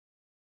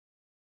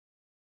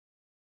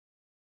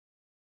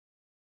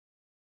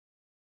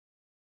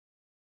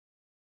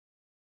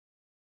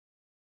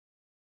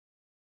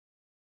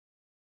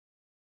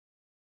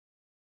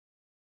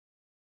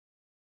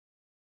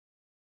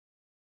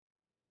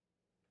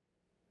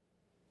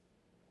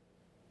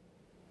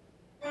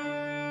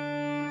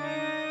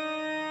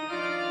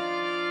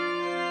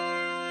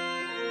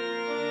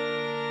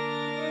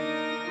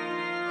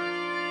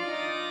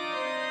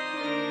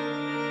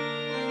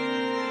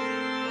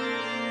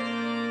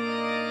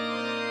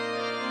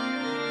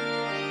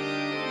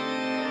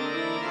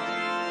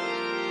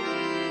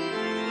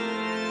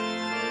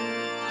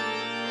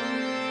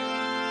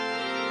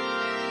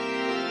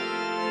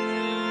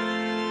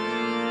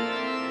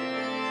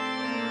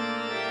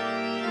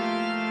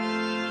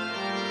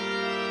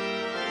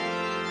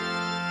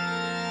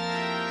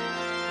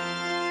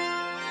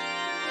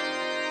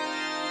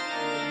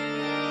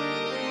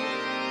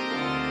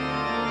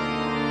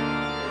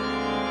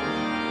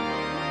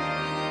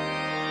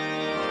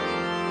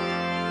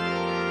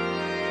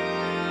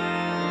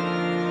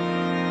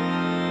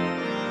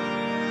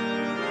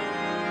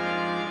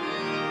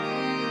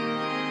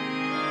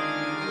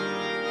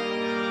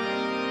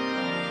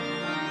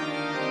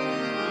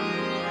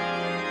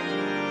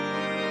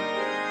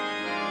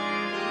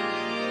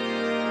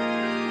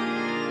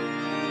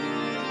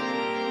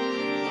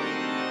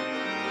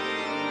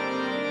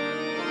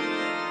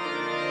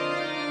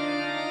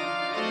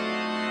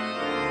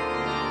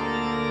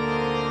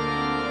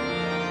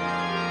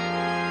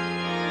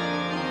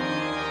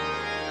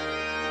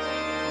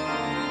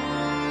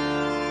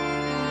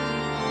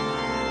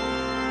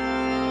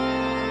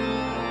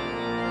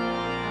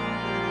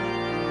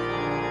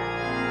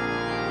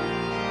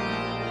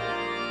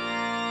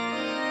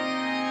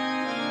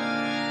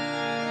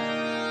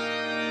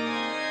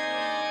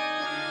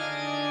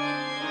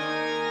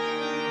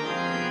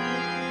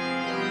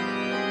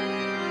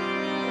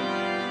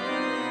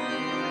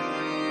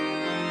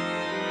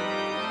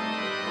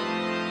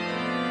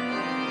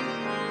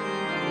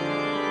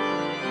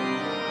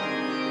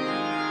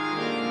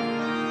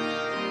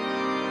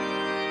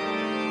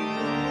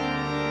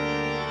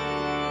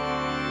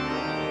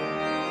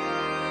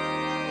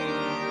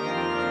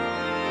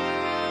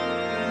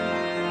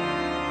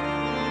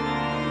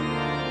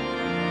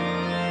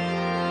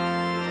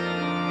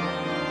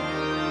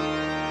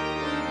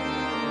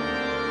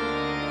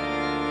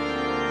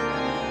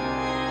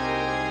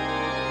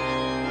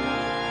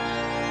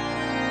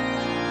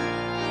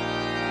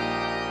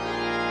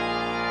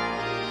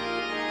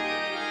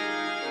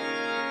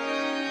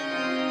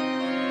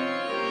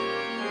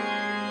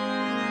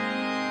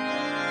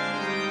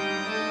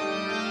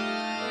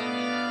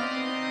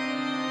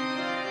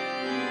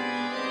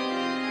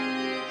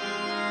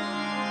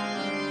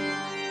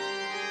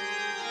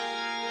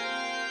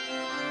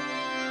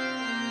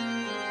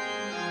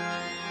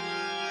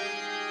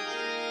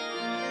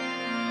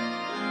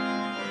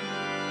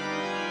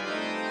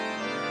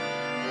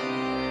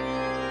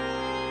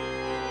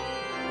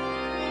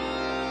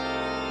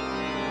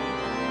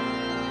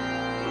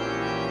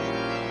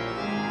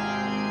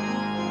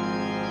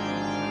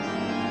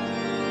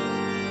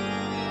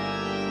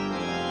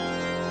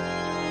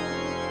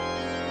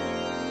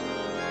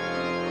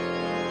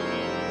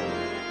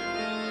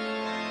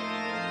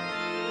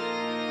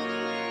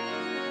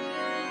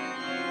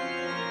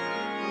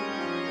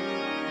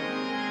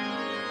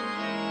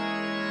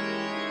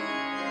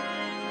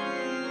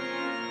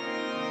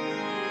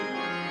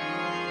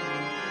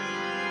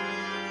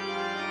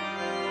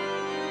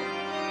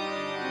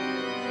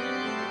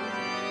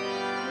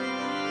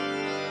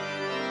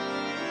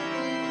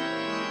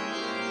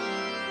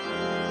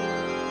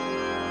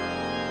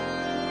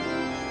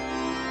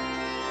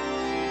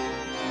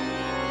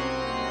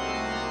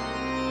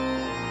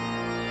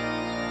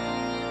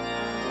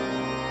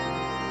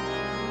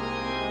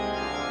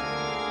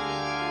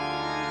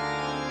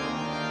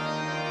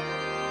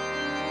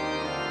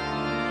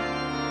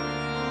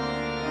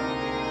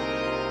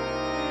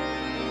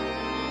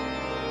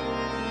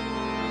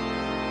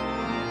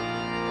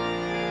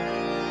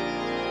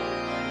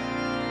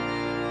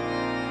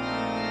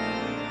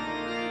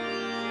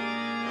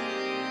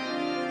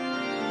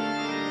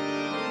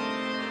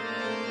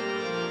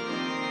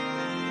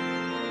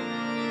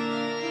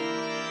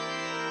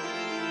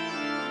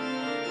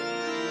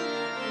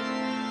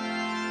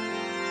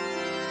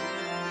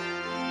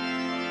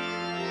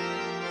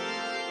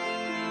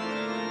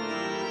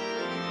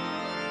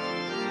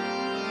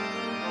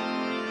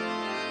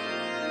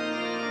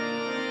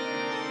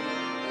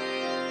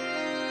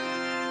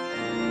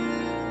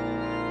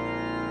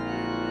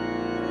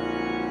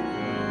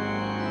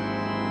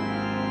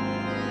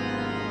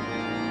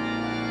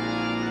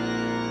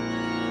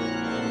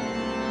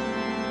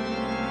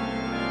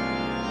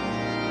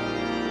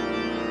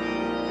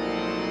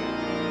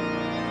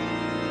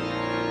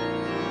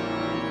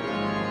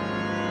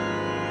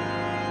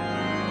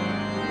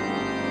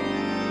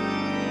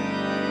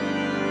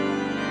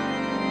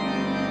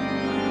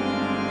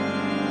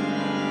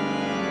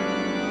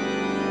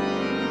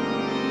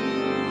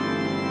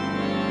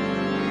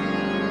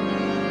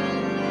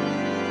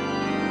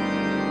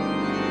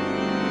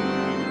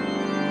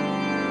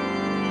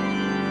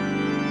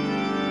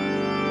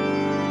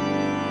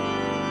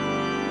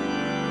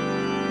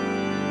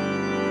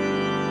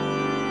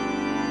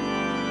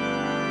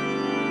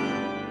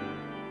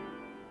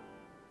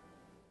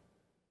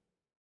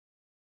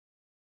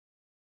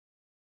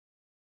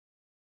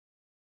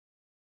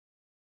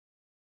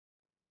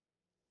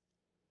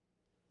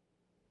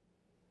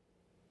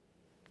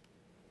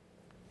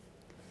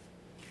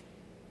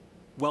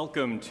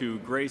Welcome to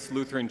Grace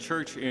Lutheran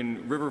Church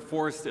in River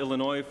Forest,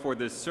 Illinois for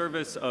this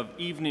service of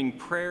evening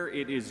prayer.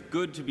 It is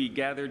good to be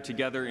gathered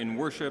together in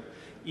worship,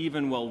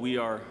 even while we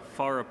are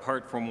far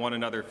apart from one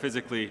another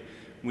physically.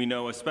 We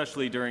know,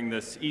 especially during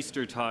this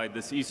Eastertide,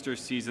 this Easter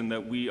season,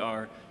 that we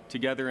are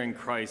together in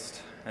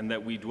Christ and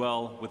that we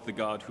dwell with the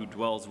God who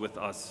dwells with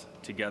us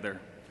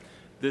together.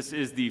 This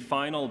is the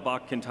final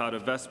Bach Cantata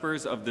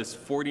Vespers of this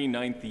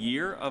 49th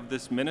year of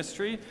this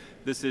ministry.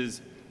 This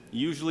is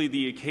usually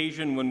the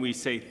occasion when we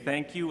say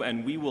thank you,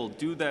 and we will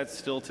do that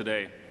still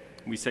today.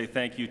 We say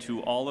thank you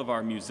to all of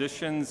our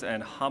musicians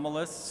and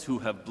homilists who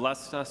have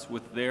blessed us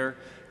with their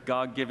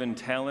God-given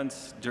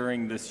talents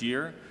during this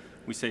year.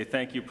 We say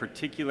thank you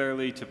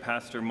particularly to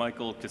Pastor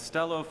Michael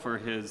Costello for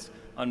his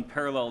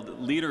unparalleled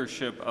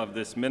leadership of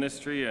this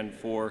ministry and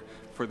for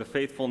the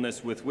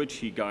faithfulness with which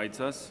he guides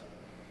us.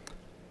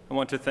 I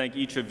want to thank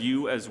each of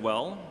you as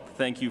well.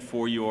 Thank you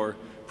for your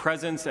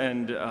presence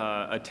and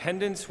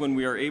attendance when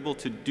we are able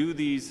to do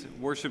these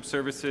worship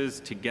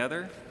services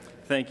together.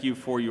 Thank you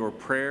for your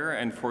prayer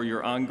and for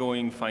your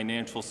ongoing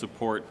financial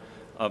support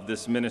of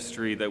this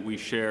ministry that we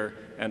share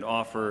and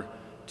offer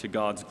to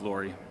God's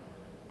glory.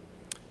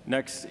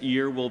 Next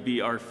year will be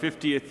our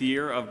 50th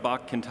year of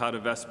Bach Cantata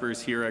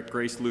Vespers here at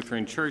Grace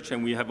Lutheran Church,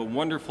 and we have a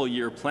wonderful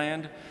year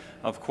planned.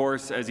 Of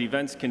course, as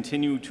events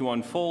continue to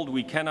unfold,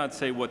 we cannot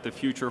say what the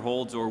future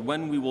holds or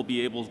when we will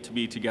be able to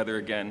be together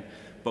again,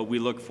 but we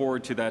look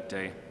forward to that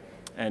day.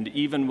 And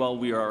even while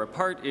we are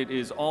apart, it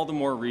is all the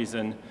more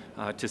reason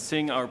to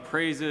sing our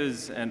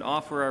praises and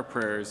offer our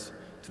prayers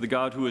to the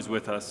God who is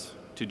with us,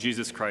 to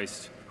Jesus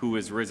Christ, who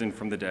is risen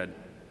from the dead.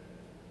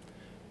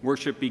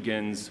 Worship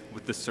begins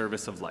with the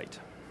service of light.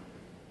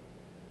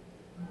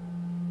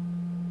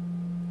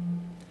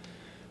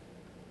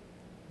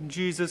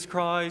 Jesus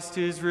Christ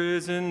is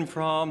risen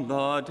from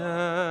the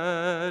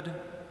dead.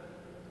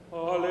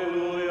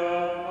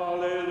 Alleluia,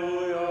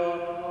 alleluia,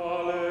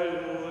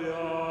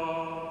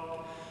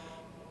 alleluia.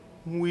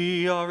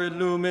 We are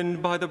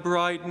illumined by the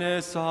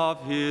brightness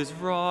of his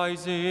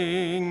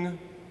rising.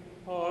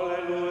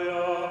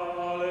 Alleluia,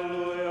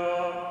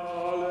 alleluia,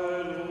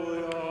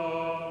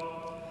 alleluia.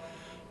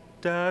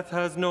 Death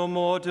has no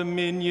more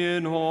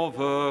dominion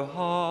over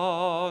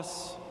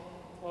us.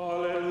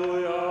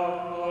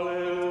 Alleluia,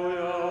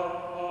 alleluia,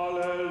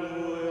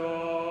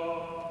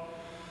 alleluia.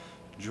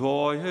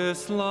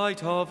 Joyous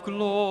light of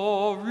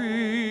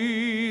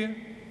glory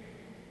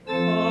of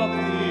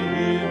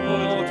the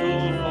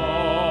immortal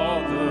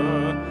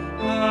Father,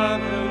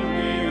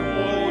 heavenly,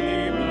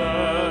 holy,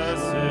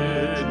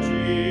 blessed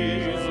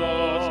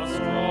Jesus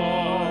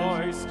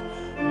Christ,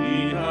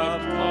 we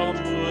have come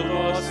to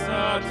the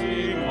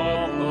setting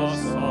of the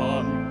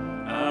sun,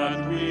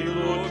 and we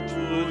look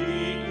to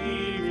the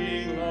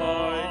evening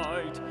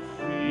light.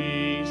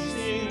 We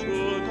sing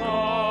to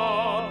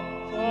God,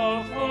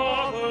 the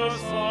Father,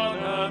 Son,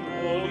 and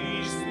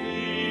Holy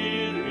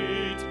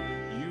Spirit.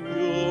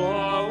 You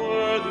are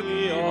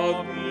worthy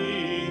of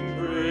being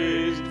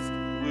praised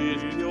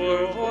with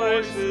pure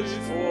voices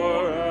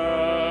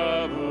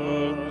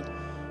forever.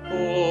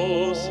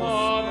 O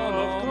Son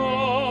of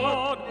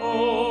God,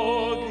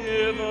 O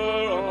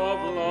Giver of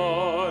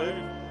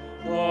life,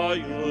 the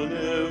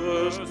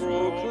universe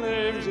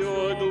proclaims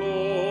your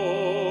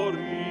glory.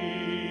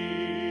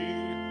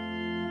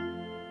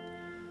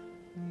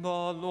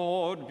 The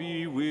Lord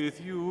be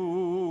with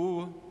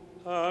you.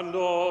 And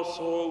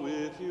also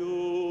with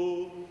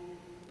you.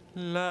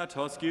 Let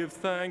us give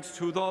thanks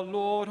to the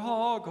Lord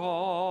our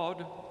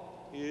God.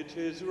 It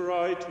is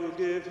right to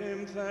give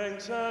him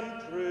thanks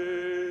and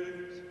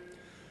praise.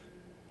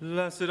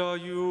 Blessed are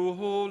you,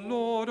 O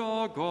Lord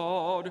our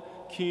God,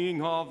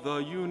 King of the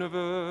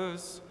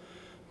universe,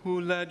 who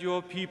led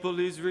your people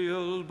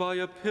Israel by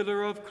a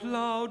pillar of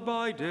cloud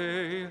by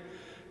day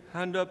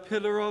and a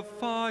pillar of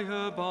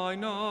fire by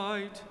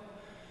night.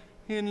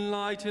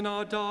 Enlighten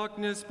our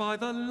darkness by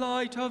the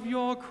light of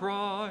your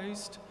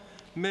Christ.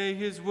 May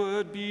his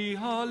word be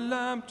a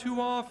lamp to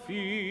our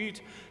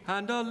feet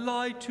and a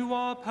light to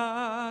our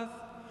path.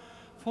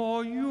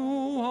 For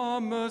you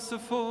are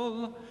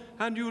merciful,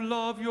 and you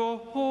love your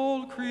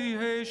whole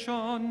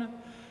creation,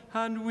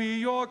 and we,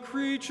 your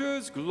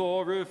creatures,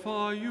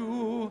 glorify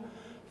you,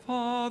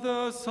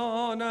 Father,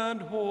 Son,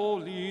 and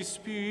Holy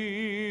Spirit.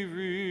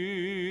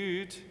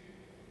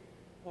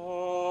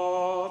 Amen.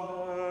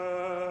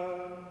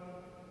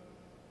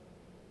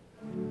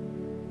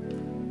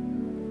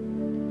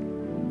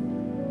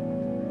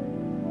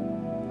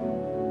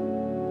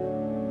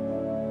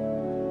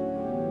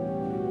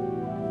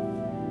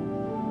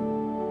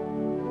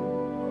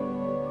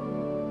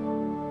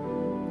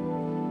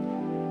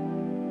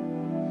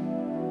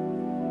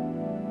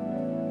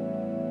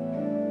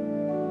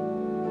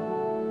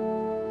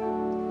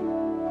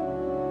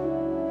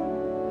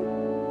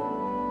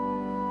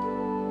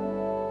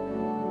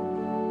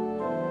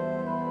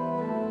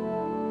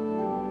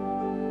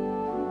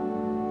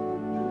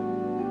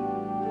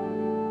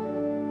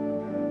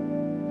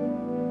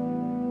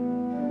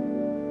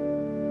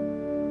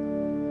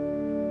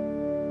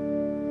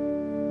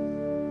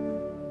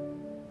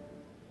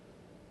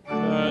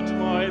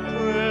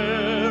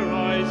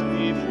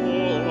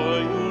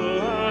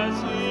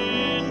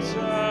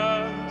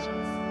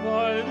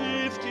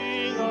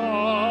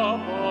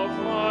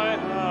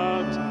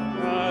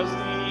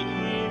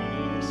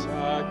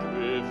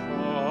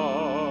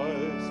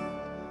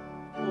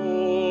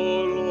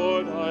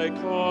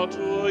 now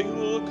to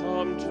you,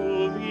 come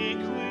to me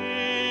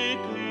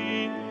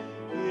quickly.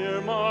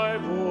 Hear my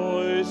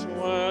voice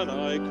when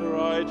I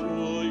cry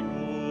to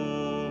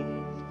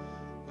you.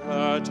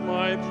 Let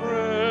my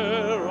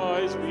prayer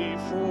rise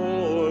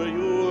before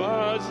you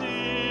as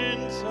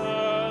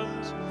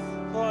incense,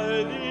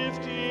 by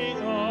lifting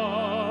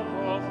up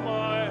of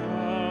my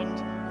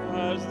hand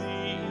as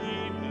the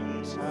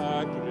evening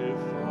sacrifice.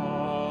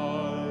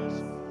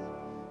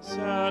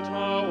 Set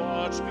a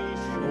watch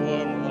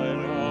before my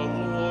mouth,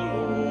 O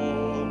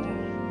Lord,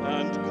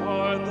 and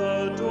guard the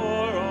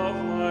door of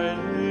my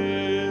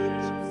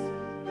lips.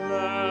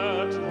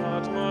 Let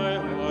not my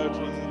heart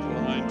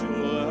incline to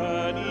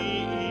any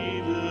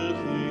evil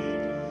thing.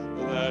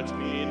 Let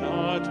me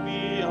not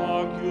be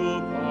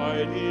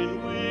occupied in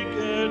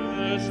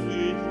wickedness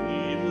with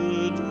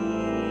evildoers.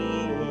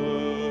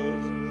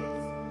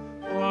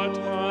 But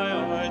my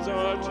eyes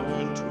are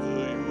turned to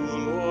you,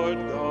 Lord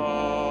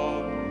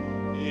God.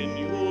 In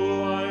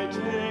you I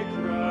take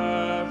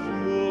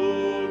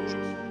refuge.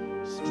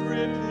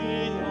 Strip me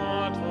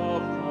not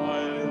of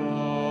my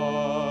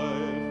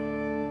life.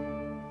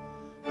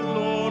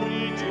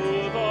 Glory to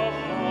the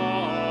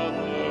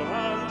Father,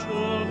 and to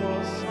the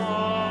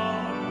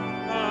Son,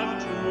 and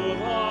to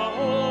the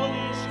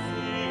Holy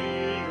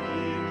Spirit,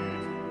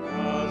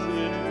 as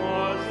it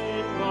was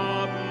in the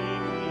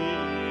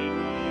beginning,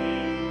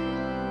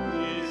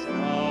 is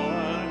now,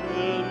 and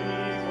will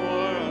be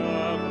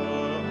forever.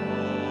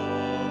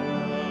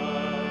 Amen.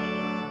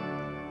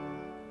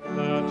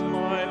 Let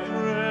my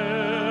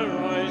prayer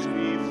rise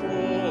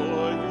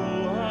before you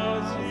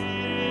as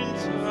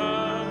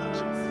incense,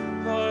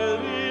 the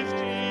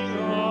lifting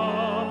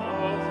up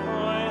of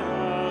my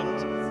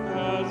hands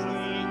as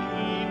the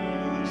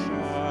evening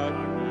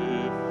sacrifice.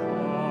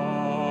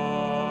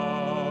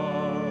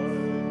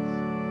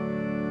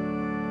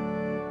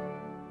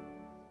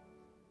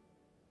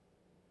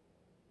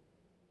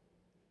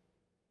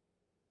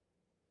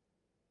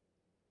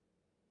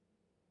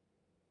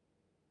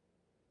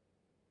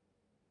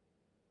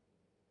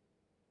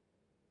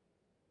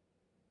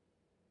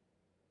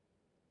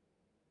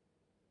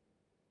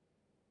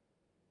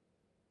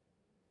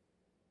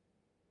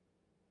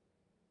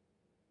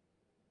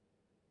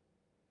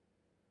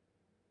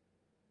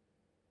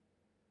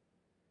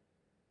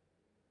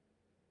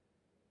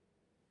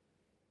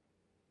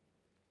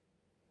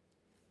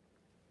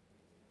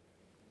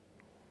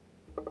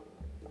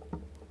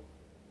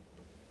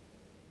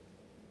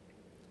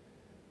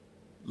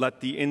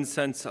 Let the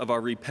incense of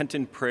our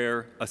repentant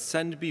prayer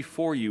ascend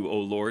before you, O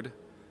Lord,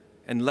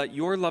 and let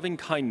your loving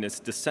kindness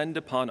descend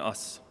upon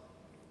us,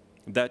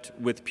 that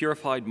with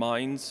purified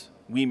minds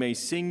we may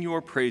sing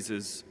your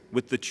praises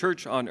with the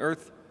church on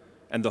earth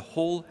and the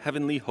whole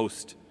heavenly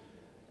host,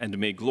 and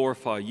may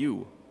glorify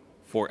you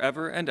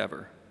forever and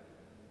ever.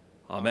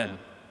 Amen.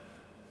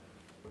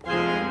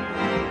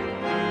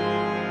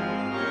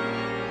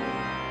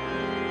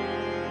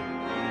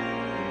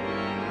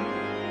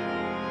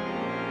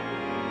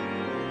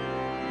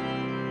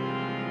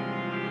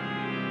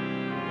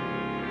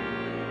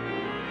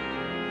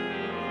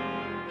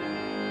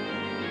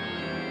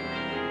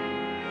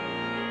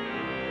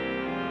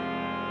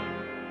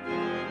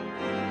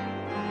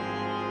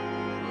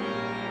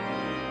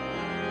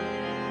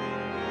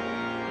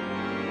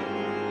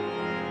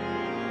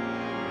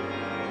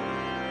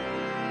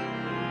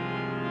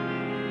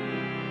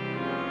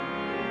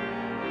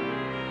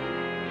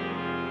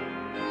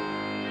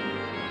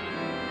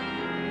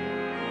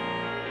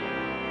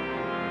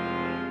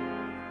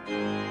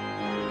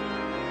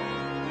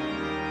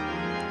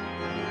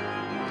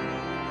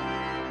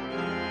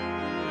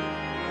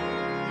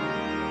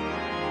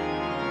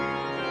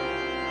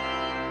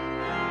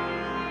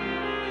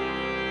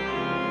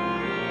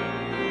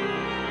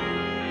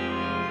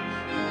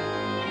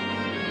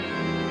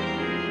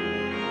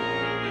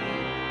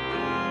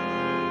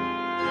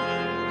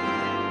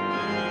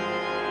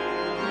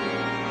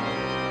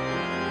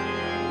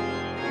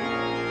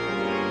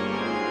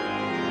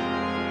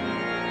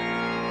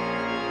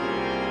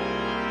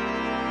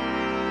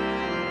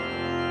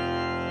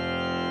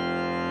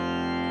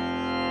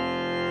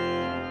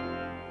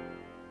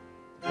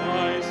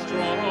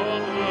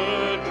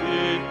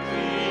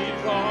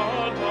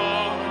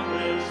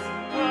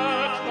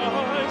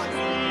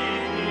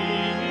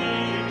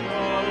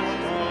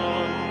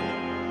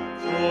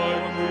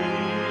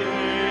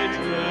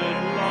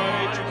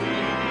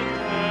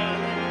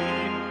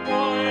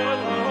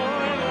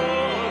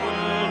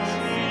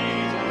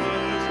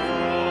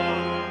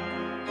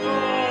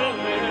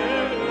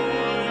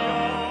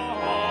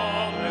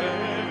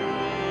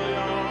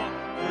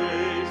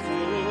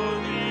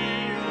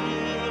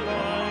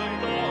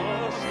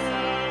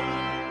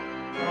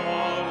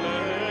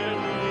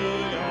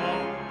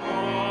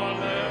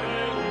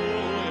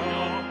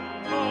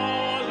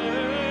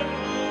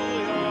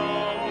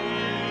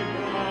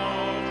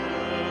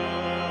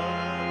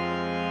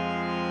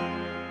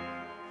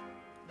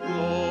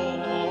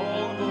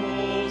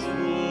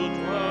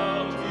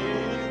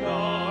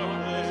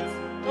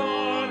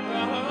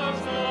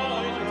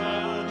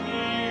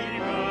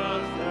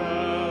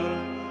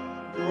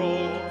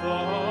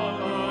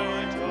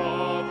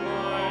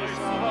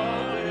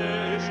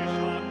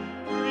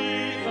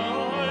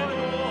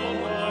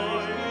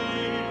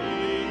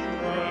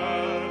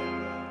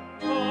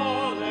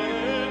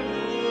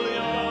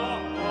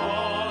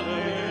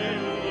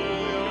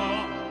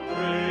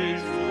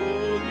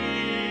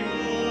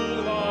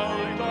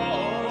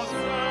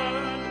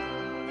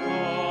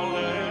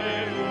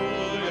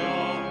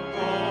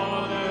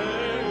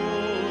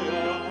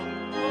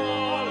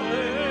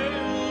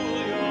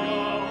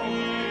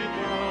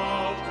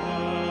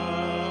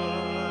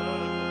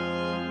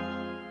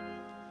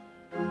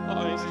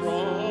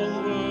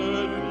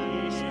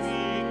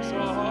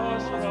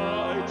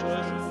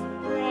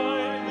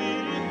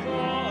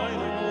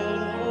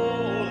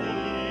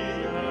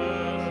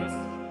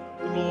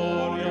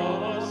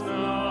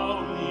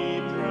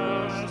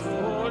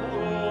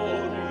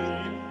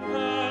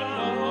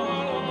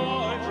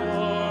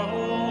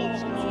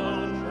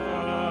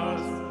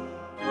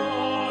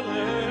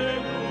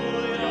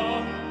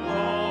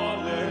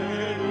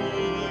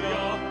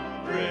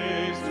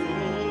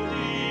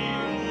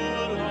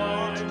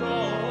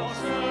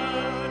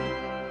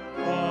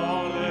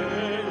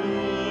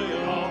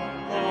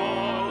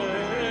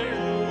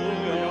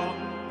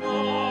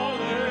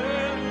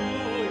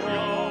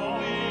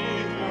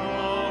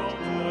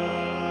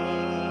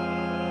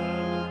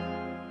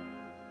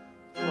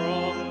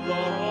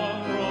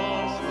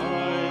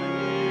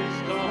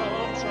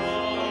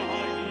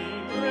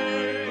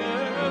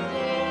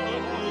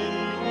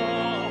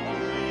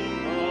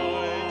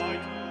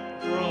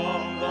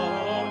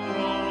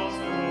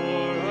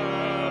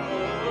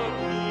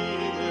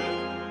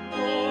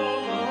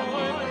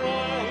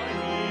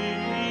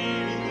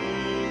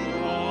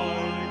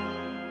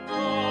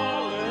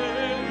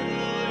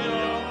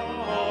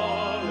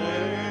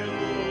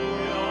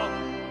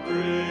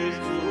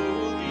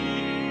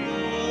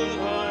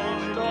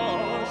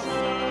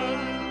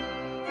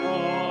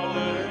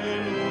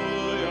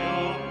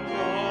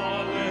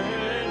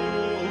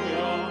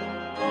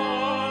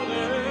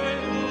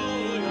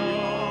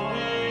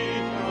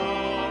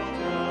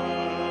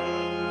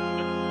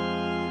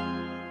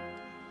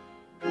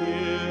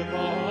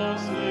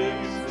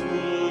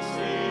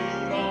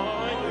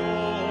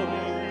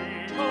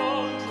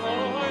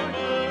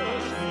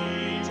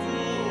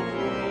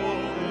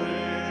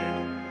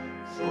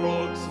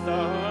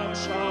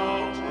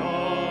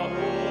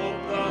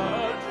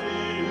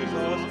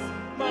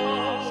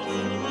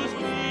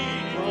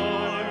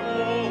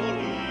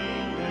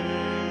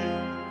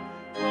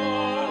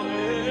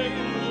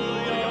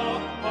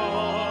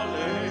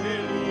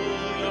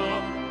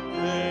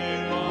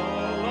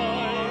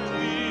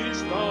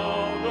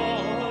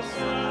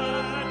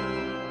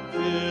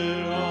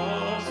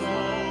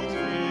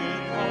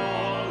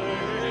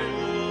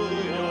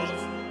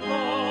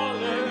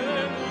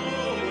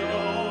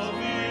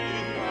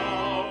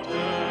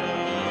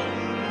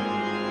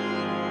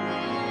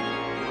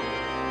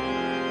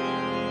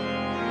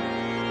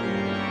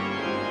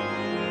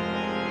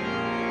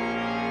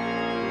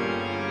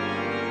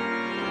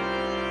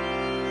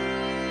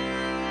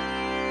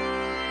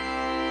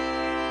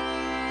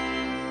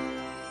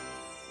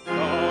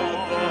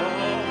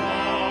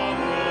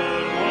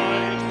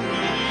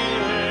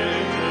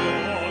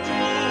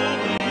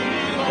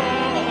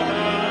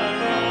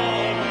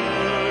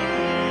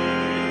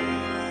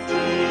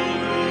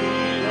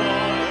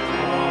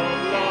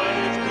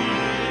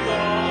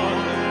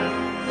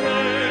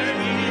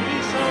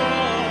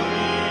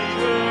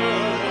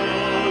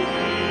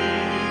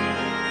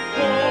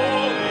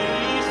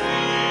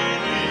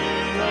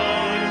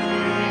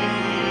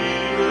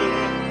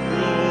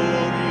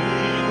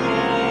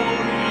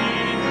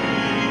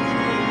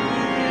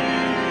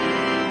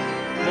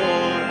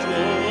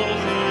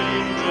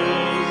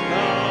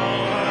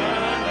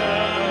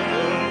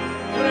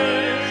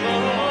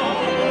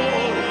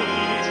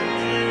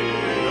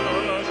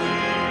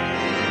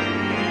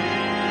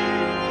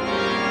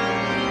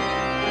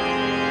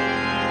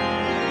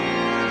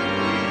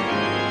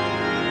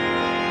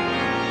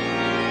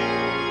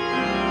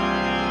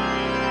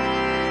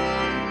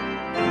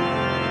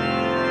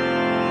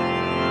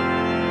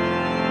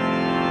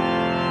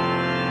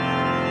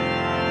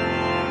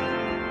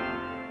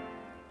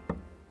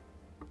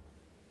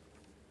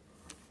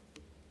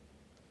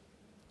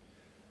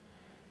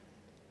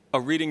 A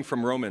reading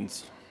from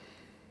Romans.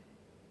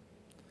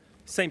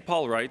 St.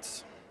 Paul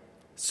writes,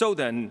 "So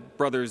then,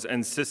 brothers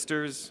and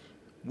sisters,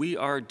 we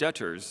are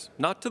debtors,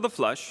 not to the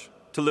flesh,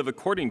 to live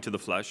according to the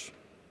flesh.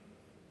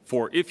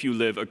 For if you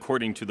live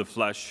according to the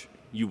flesh,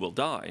 you will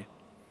die.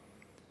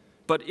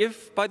 But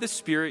if by the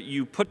Spirit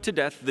you put to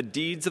death the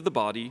deeds of the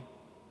body,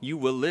 you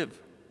will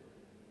live.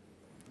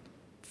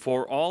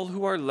 For all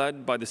who are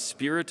led by the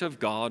Spirit of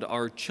God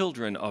are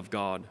children of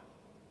God.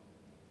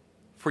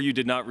 For you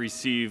did not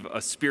receive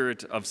a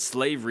spirit of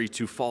slavery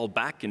to fall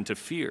back into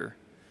fear,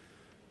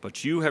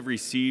 but you have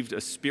received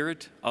a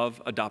spirit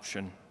of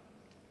adoption.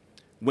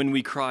 When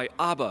we cry,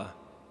 'Abba,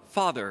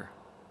 Father,'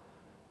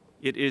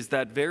 it is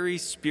that very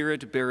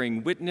Spirit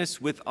bearing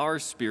witness with our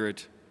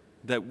spirit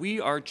that we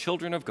are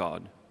children of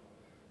God,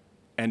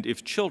 and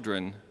if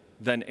children,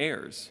 then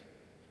heirs,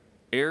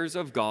 heirs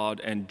of God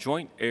and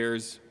joint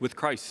heirs with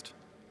Christ,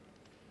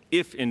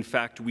 if in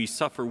fact we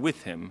suffer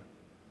with him,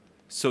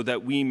 so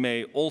that we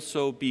may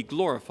also be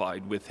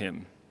glorified with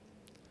him."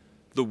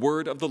 The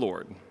word of the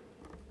Lord.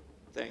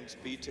 Thanks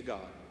be to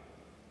God.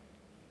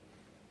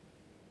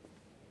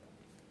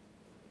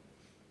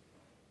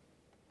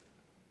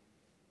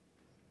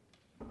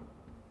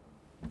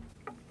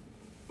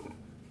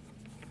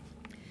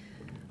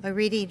 A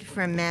reading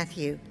from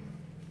Matthew.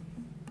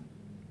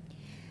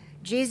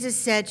 Jesus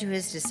said to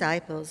his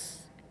disciples,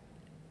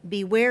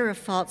 "Beware of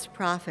false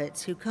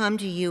prophets who come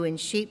to you in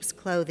sheep's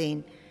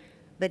clothing,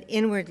 but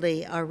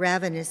inwardly are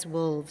ravenous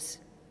wolves.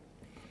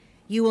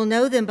 You will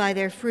know them by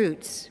their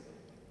fruits.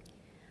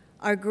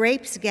 Are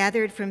grapes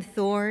gathered from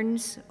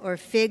thorns or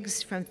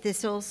figs from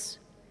thistles?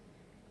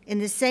 In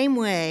the same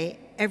way,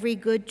 every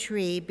good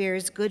tree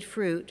bears good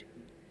fruit,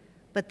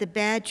 but the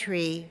bad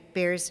tree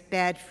bears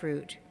bad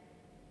fruit.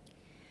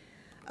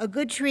 A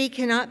good tree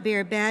cannot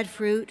bear bad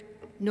fruit,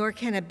 nor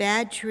can a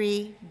bad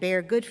tree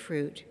bear good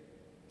fruit.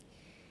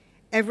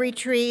 Every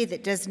tree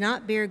that does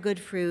not bear good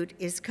fruit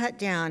is cut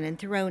down and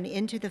thrown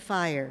into the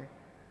fire.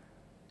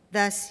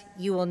 Thus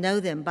you will know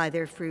them by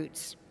their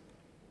fruits.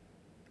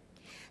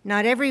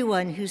 Not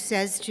everyone who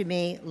says to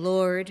me,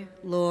 'Lord,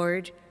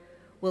 Lord,'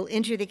 will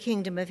enter the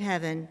kingdom of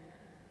heaven,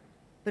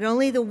 but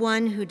only the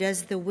one who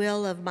does the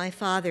will of my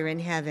Father in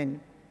heaven.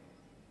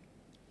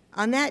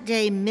 On that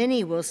day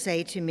many will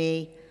say to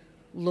me,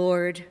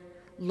 'Lord,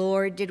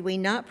 Lord, did we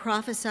not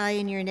prophesy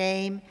in your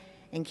name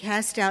and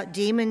cast out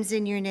demons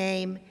in your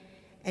name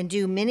and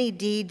do many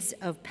deeds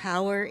of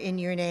power in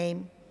your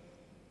name?'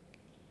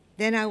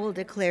 Then I will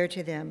declare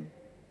to them,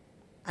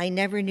 'I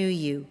never knew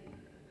you.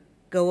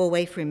 Go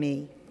away from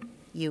me,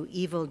 you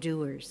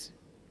evildoers.'"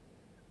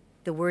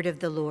 The word of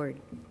the Lord.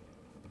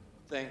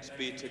 Thanks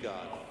be to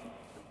God.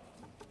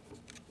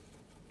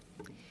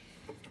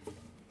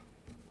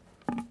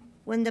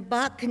 When the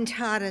Bach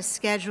Cantata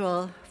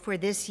schedule for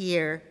this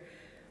year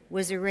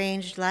was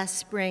arranged last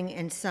spring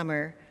and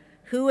summer,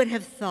 who would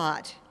have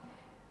thought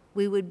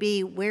we would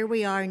be where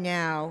we are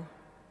now,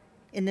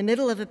 in the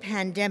middle of a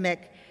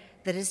pandemic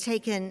that has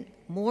taken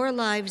more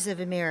lives of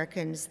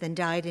Americans than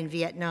died in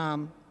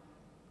Vietnam?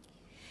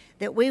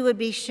 That we would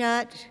be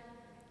shut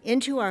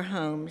into our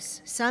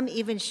homes, some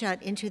even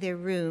shut into their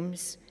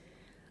rooms,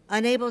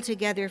 unable to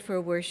gather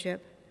for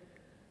worship,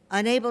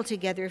 unable to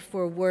gather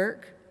for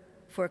work,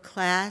 for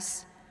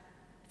class,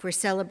 for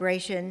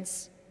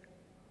celebrations,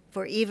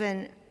 for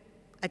even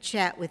a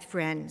chat with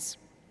friends.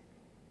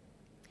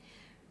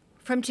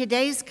 From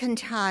today's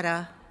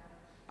cantata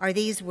are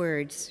these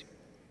words: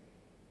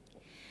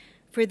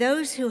 "For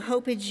those who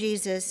hope in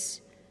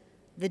Jesus,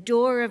 the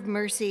door of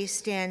mercy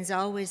stands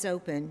always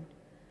open,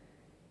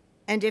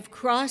 and if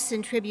cross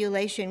and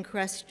tribulation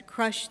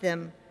crush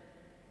them,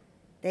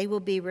 they will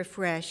be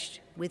refreshed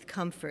with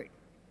comfort."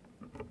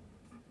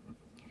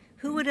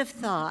 Who would have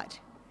thought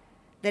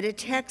that a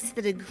text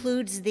that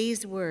includes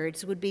these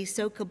words would be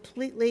so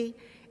completely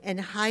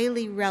and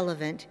highly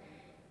relevant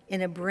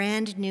in a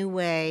brand new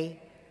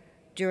way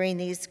during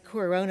these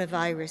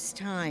coronavirus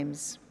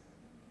times?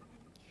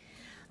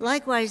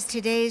 Likewise,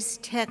 today's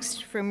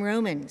text from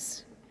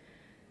Romans: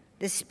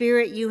 "The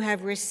spirit you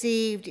have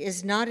received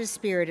is not a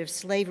spirit of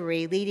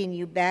slavery leading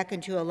you back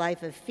into a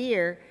life of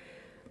fear,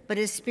 but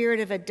a spirit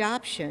of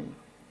adoption,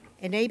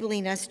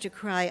 enabling us to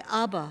cry,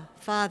 'Abba,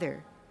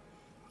 Father.'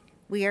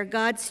 We are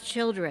God's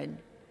children,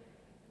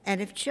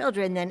 and if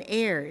children, then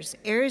heirs,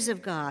 heirs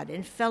of God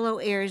and fellow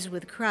heirs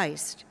with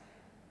Christ.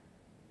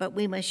 But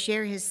we must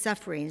share his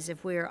sufferings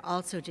if we are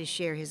also to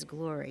share his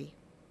glory."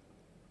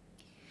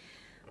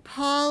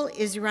 Paul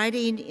is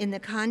writing in the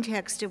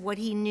context of what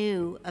he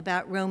knew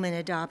about Roman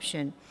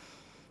adoption,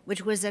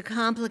 which was a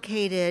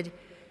complicated,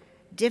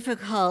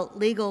 difficult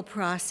legal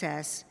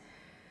process.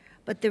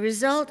 But the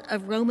result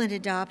of Roman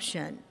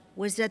adoption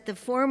was that the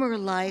former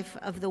life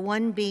of the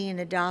one being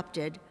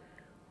adopted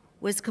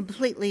was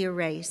completely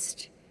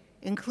erased,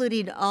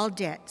 including all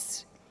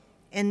debts,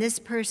 and this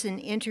person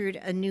entered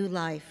a new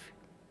life.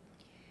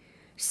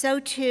 So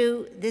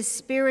too, this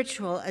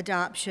spiritual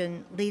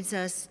adoption leads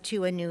us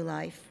to a new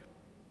life.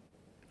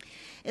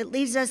 It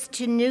leads us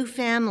to new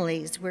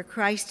families where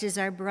Christ is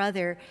our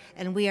brother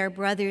and we are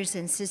brothers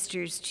and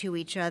sisters to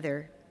each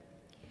other.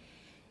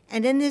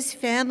 And in this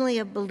family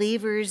of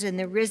believers in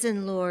the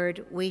risen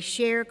Lord, we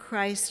share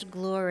Christ's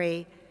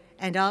glory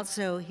and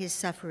also his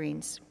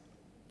sufferings.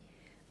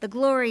 The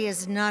glory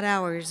is not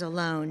ours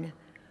alone.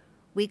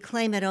 We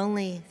claim it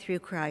only through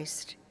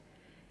Christ.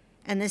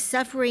 And the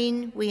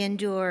suffering we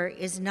endure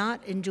is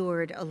not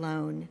endured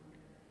alone.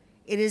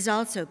 It is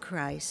also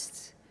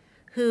Christ's,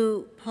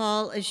 who,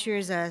 Paul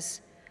assures us,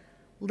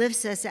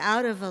 lifts us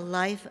out of a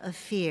life of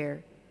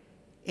fear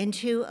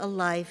into a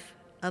life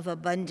of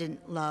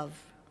abundant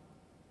love.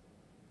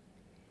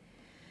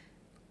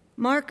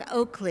 Mark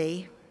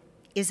Oakley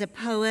is a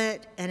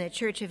poet and a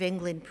Church of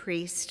England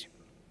priest.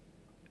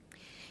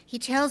 He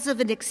tells of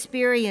an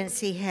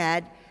experience he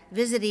had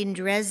visiting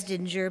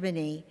Dresden,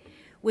 Germany,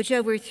 which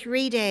over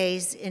 3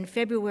 days in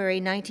February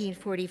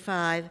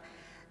 1945,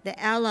 the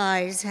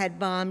Allies had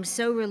bombed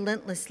so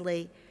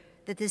relentlessly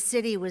that the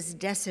city was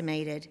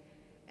decimated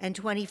and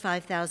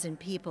 25,000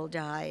 people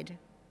died.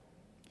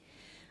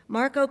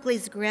 Mark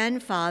Oakley's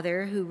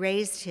grandfather, who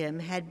raised him,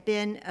 had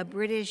been a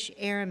British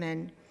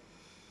airman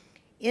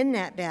in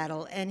that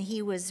battle, and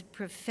he was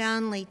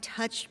profoundly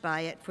touched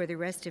by it for the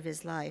rest of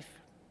his life.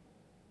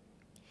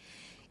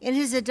 In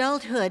his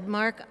adulthood,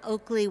 Mark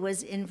Oakley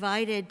was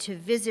invited to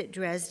visit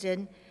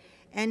Dresden,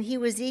 and he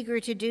was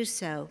eager to do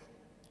so.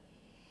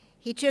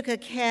 He took a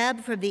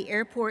cab from the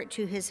airport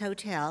to his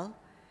hotel,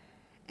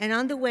 and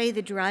on the way,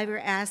 the driver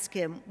asked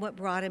him what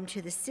brought him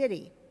to the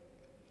city.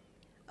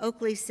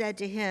 Oakley said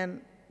to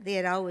him they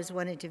had always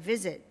wanted to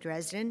visit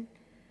Dresden.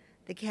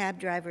 The cab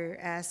driver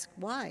asked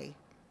why.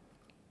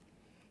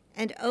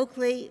 And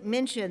Oakley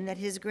mentioned that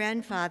his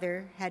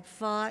grandfather had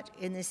fought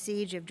in the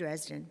siege of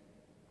Dresden.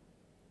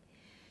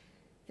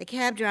 The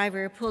cab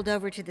driver pulled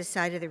over to the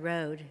side of the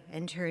road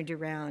and turned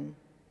around.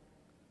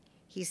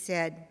 He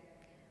said,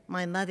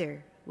 "My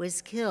mother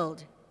was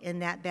killed in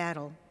that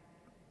battle."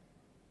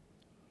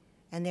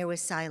 And there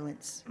was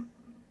silence.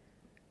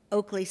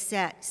 Oakley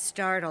sat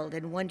startled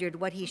and wondered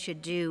what he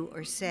should do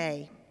or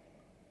say.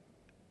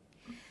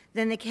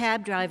 Then the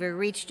cab driver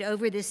reached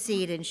over the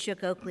seat and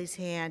shook Oakley's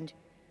hand.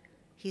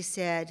 He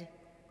said,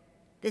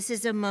 "This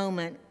is a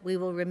moment we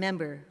will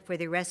remember for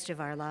the rest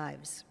of our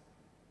lives."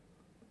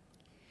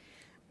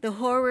 The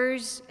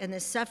horrors and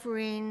the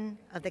suffering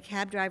of the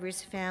cab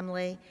driver's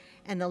family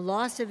and the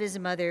loss of his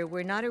mother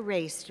were not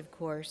erased, of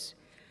course,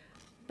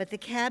 but the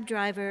cab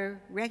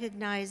driver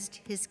recognized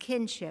his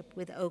kinship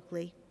with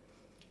Oakley,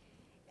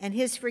 and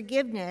his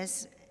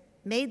forgiveness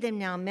made them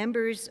now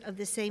members of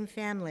the same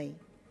family.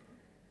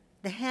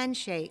 The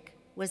handshake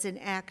was an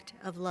act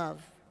of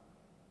love.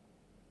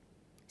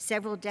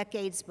 Several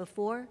decades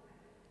before,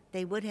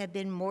 they would have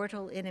been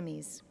mortal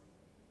enemies.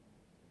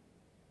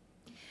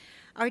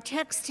 Our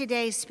text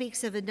today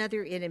speaks of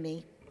another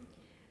enemy.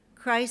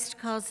 Christ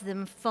calls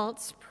them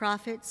false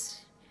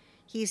prophets.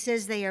 He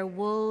says they are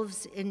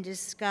wolves in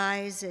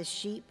disguise as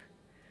sheep,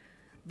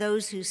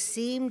 those who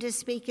seem to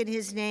speak in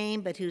his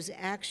name, but whose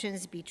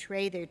actions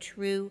betray their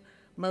true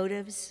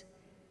motives.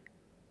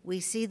 We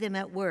see them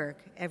at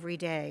work every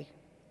day.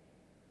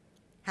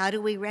 How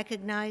do we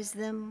recognize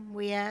them,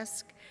 we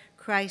ask?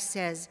 Christ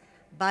says,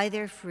 by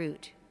their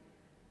fruit,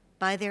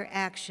 by their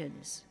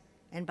actions,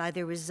 and by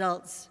the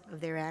results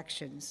of their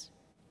actions.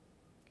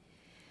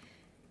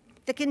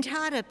 The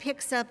cantata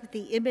picks up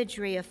the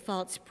imagery of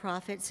false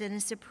prophets in a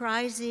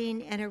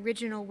surprising and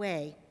original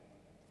way.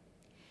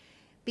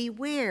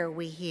 Beware,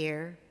 we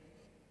hear,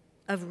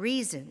 of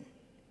reason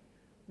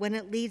when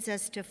it leads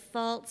us to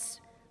false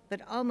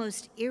but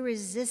almost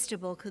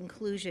irresistible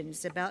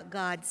conclusions about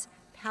God's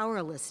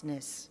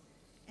powerlessness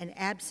and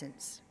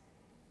absence.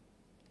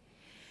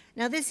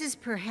 Now, this is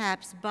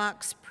perhaps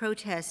Bach's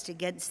protest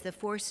against the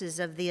forces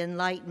of the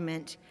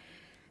Enlightenment,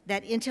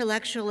 that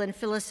intellectual and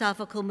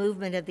philosophical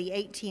movement of the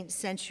 18th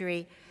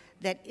century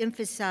that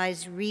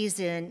emphasized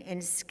reason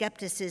and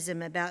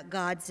skepticism about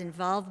God's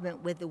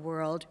involvement with the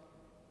world.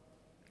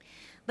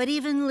 But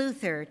even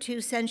Luther,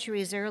 2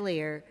 centuries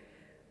earlier,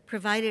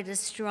 provided a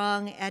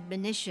strong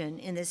admonition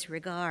in this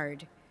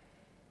regard.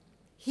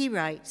 He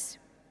writes,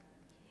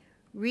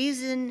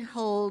 "Reason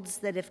holds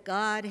that if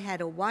God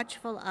had a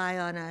watchful eye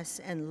on us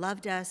and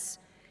loved us,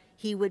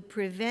 he would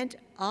prevent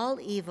all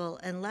evil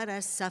and let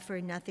us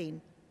suffer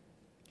nothing.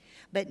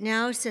 But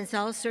now, since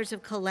all sorts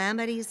of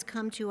calamities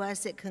come to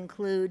us, it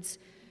concludes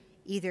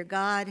either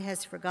God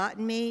has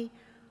forgotten me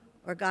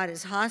or God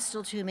is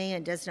hostile to me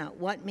and does not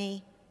want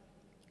me.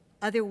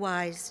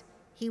 Otherwise,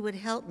 he would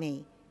help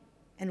me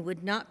and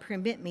would not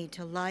permit me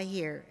to lie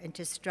here and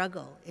to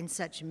struggle in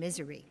such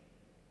misery."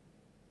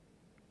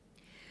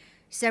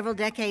 Several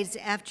decades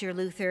after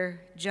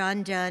Luther,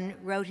 John Donne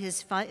wrote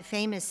his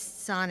famous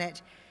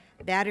sonnet,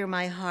 "Batter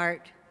My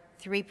Heart,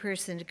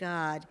 Three-Personed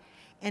God,"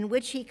 in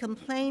which he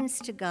complains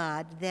to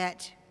God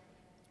that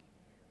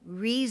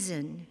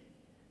reason,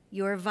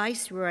 your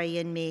viceroy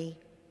in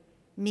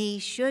me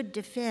should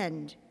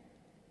defend,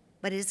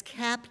 but is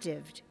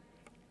captived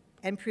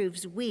and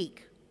proves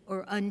weak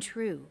or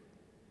untrue.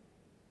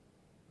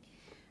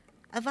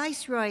 A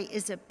viceroy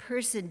is a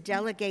person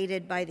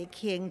delegated by the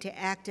king to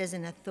act as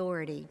an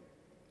authority.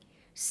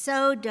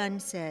 So, Donne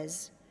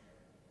says,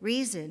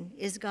 Reason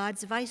is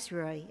God's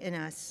viceroy in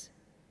us.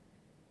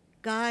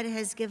 God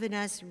has given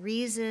us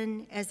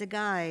reason as a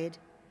guide,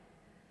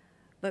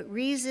 but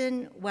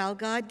reason, while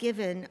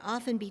God-given,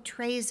 often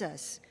betrays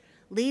us,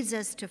 leads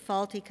us to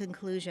faulty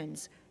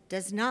conclusions,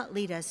 does not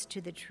lead us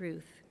to the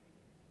truth.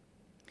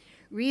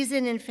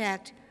 Reason, in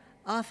fact,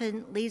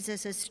 often leads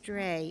us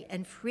astray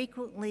and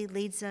frequently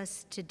leads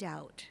us to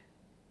doubt.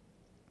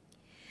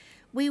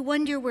 We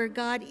wonder where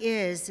God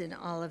is in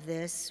all of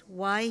this,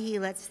 why he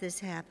lets this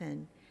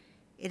happen.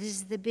 It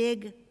is the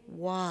big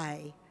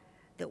why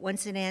that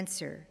wants an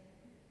answer,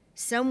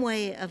 some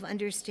way of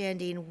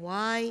understanding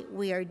why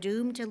we are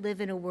doomed to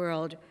live in a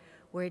world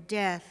where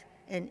death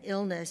and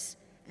illness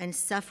and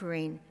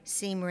suffering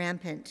seem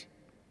rampant.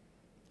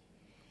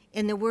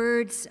 In the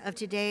words of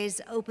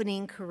today's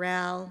opening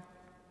chorale,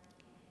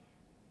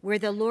 where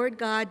the Lord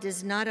God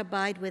does not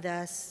abide with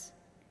us,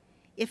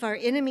 if our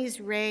enemies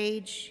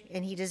rage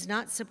and he does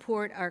not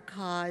support our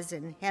cause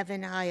in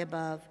heaven high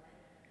above,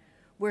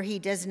 where he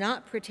does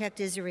not protect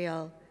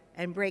Israel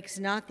and breaks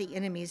not the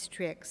enemy's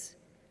tricks,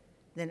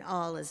 then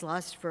all is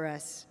lost for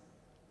us.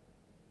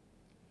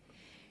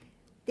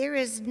 There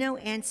is no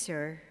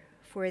answer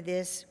for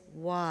this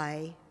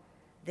why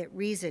that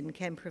reason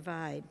can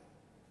provide.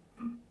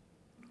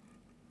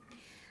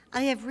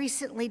 I have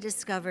recently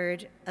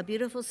discovered a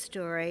beautiful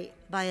story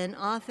by an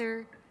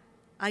author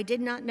I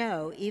did not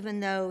know, even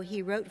though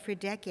he wrote for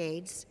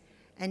decades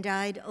and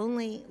died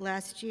only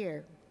last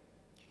year.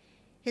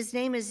 His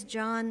name is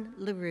John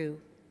LaRue.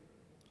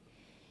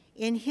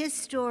 In his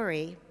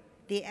story,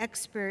 The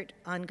Expert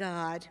on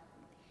God,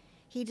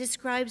 he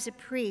describes a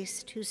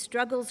priest who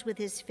struggles with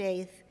his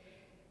faith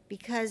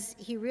because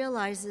he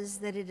realizes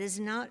that it is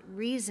not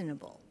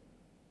reasonable.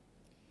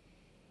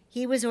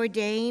 He was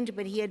ordained,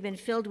 but he had been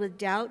filled with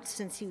doubt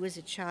since he was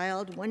a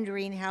child,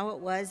 wondering how it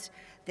was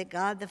that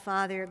God the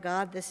Father,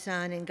 God the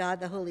Son, and God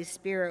the Holy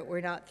Spirit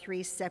were not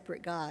three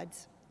separate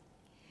gods.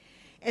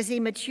 As he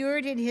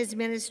matured in his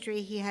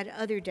ministry, he had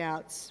other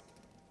doubts.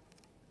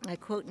 I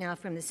quote now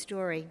from the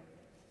story.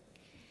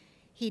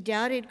 He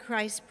doubted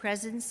Christ's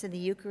presence in the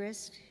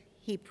Eucharist.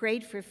 He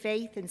prayed for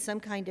faith, and some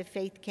kind of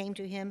faith came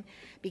to him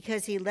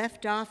because he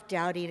left off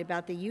doubting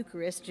about the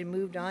Eucharist and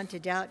moved on to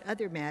doubt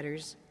other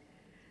matters,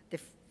 the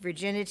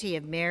virginity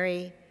of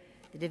Mary,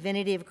 the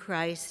divinity of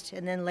Christ,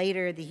 and then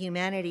later the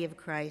humanity of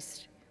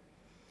Christ.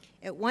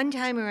 At one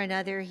time or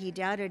another, he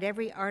doubted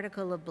every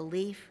article of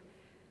belief,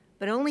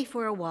 but only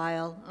for a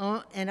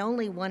while, and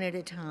only one at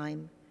a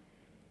time.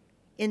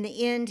 In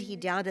the end, he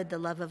doubted the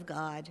love of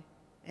God,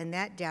 and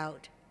that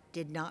doubt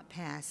did not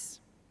pass.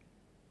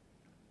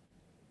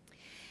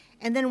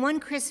 And then one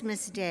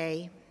Christmas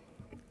day,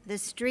 the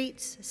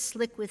streets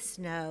slick with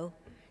snow,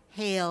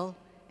 hail,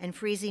 and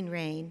freezing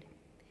rain.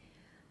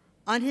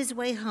 On his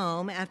way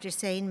home after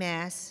saying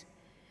Mass,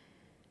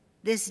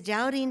 this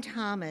doubting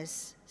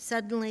Thomas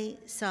suddenly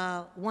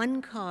saw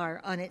one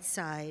car on its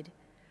side,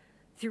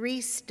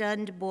 3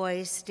 stunned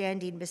boys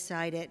standing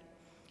beside it,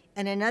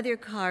 and another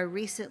car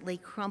recently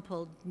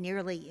crumpled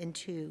nearly in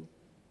 2.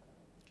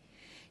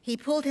 He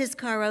pulled his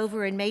car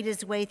over and made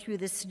his way through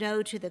the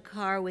snow to the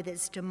car with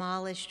its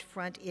demolished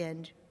front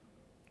end.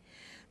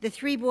 The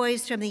 3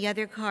 boys from the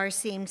other car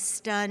seemed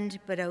stunned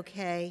but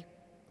okay.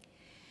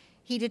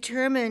 He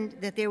determined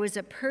that there was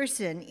a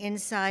person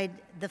inside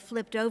the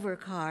flipped-over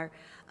car,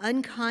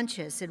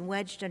 unconscious and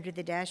wedged under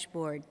the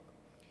dashboard.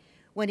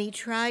 When he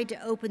tried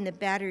to open the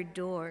battered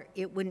door,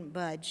 it wouldn't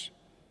budge.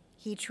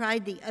 He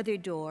tried the other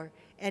door,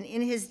 and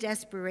in his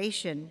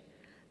desperation,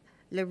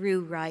 LaRue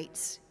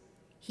writes,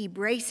 he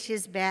braced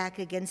his back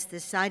against the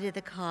side of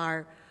the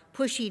car,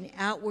 pushing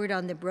outward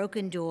on the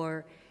broken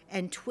door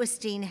and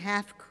twisting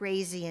half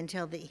crazy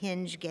until the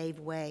hinge gave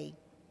way.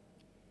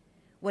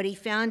 What he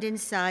found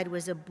inside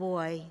was a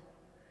boy,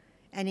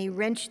 and he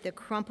wrenched the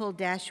crumpled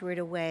dashboard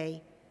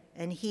away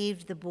and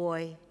heaved the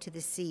boy to the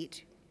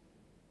seat.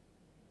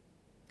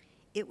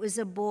 It was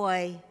a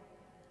boy,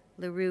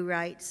 LaRue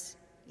writes,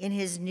 in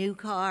his new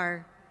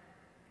car,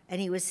 and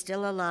he was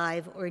still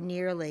alive, or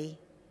nearly.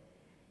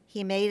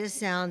 He made a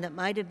sound that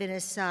might have been a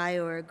sigh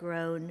or a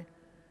groan.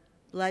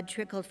 Blood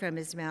trickled from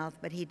his mouth,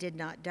 but he did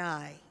not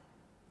die.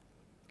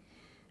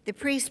 The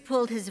priest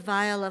pulled his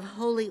vial of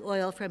holy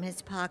oil from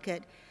his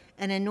pocket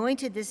and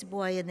anointed this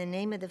boy in the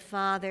name of the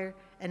Father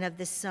and of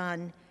the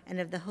Son and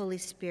of the Holy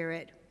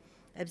Spirit,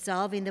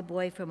 absolving the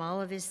boy from all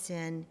of his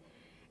sin,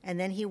 and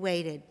then he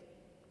waited.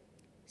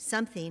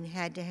 Something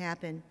had to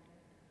happen.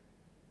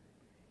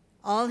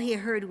 All he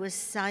heard was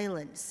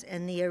silence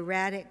and the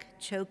erratic,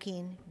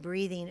 choking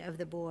breathing of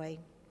the boy.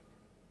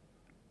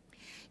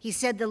 He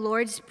said the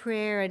Lord's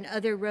Prayer and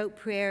other rote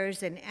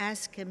prayers and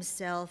asked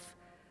himself,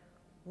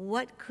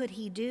 what could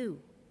he do?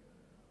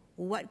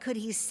 What could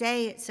he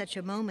say at such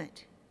a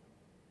moment?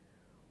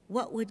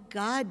 What would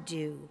God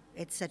do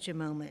at such a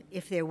moment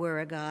if there were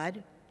a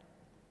God?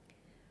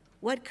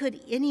 What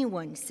could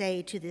anyone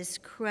say to this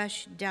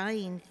crushed,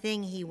 dying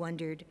thing, he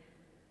wondered?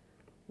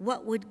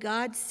 What would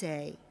God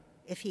say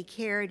if he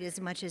cared as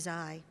much as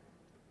I?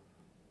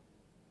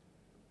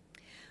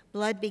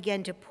 Blood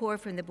began to pour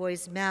from the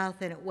boy's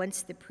mouth, and at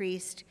once the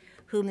priest,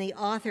 whom the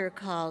author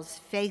calls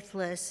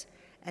faithless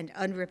and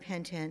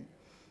unrepentant,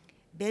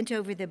 bent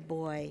over the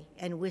boy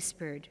and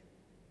whispered,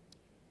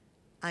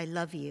 "I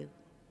love you."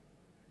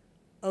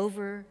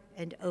 Over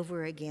and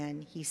over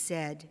again, he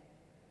said,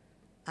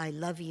 "I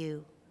love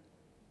you,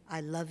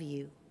 I love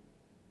you,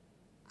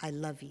 I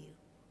love you."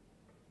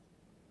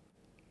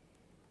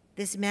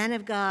 This man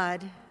of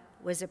God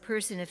was a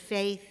person of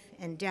faith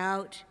and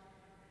doubt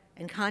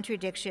and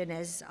contradiction,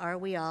 as are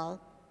we all.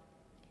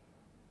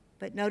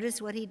 But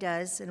notice what he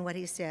does and what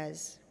he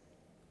says.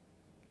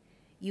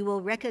 "You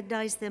will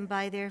recognize them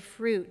by their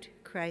fruit,"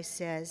 Christ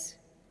says.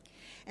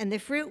 And the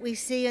fruit we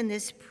see in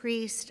this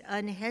priest's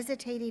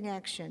unhesitating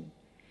action,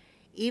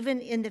 even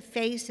in the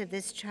face of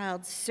this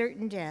child's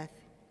certain death,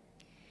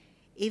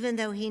 even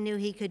though he knew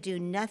he could do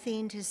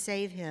nothing to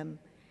save him,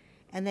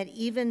 and that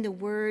even the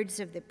words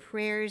of the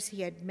prayers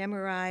he had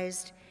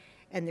memorized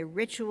and the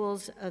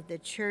rituals of the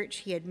church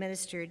he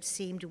administered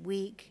seemed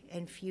weak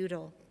and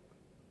futile.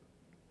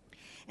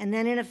 And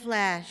then in a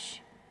flash,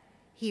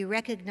 he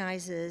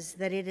recognizes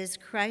that it is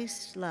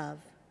Christ's love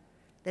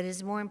that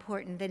is more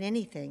important than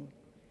anything,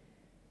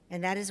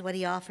 and that is what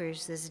he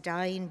offers this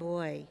dying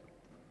boy.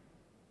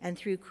 And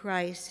through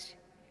Christ,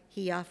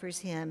 he offers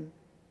him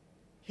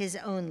his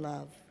own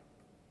love.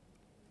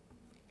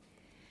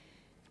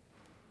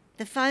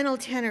 The final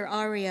tenor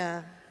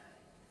aria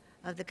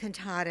of the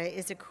cantata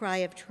is a cry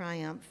of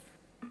triumph.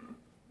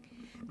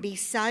 "Be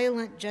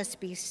silent, just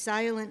be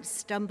silent,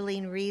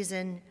 stumbling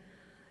reason.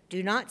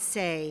 Do not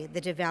say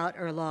the devout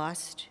are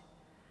lost.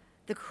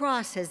 The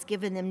cross has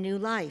given them new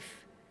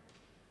life.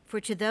 For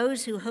to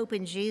those who hope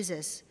in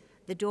Jesus,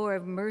 the door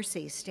of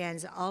mercy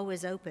stands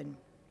always open."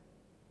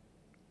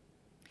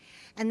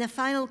 And the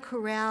final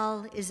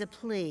chorale is a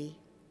plea.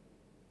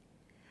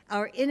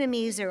 "Our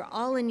enemies are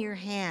all in your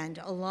hand,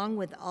 along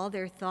with all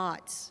their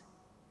thoughts."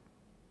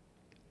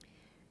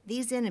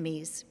 These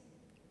enemies,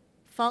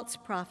 false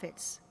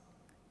prophets,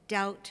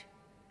 doubt,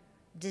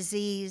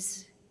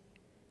 disease,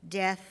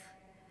 death,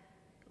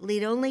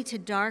 lead only to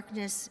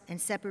darkness and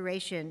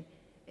separation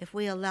if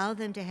we allow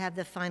them to have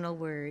the final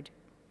word.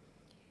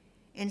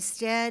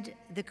 Instead,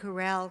 the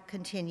chorale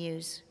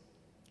continues.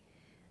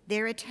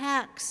 "Their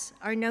attacks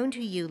are known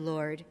to you,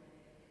 Lord.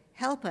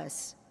 Help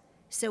us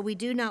so we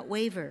do not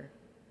waver.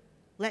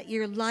 Let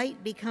your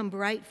light become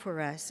bright for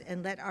us,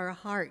 and let our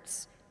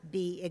hearts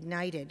be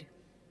ignited."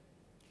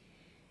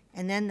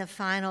 And then the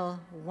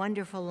final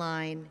wonderful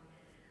line,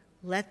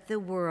 "Let the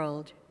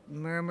world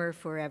murmur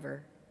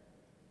forever."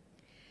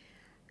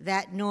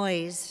 That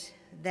noise,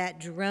 that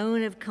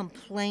drone of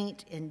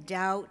complaint and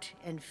doubt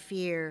and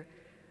fear,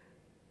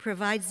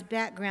 provides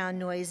background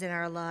noise in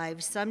our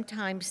lives,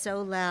 sometimes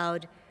so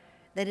loud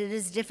that it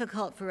is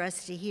difficult for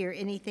us to hear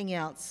anything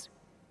else.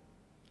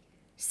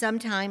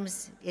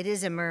 Sometimes it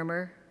is a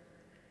murmur.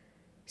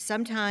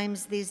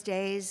 Sometimes these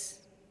days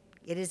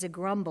it is a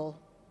grumble.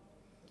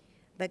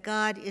 But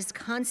God is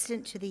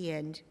constant to the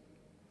end.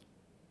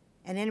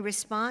 And in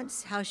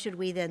response, how should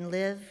we then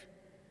live?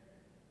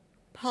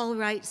 Paul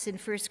writes in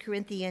 1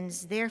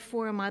 Corinthians,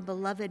 "Therefore, my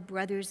beloved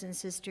brothers and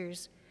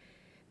sisters,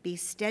 be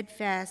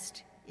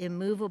steadfast,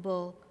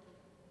 immovable,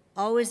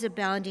 always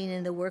abounding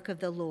in the work of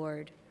the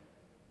Lord.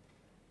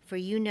 For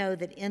you know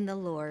that in the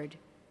Lord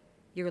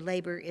your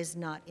labor is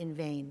not in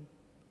vain."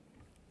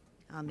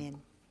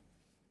 Amen.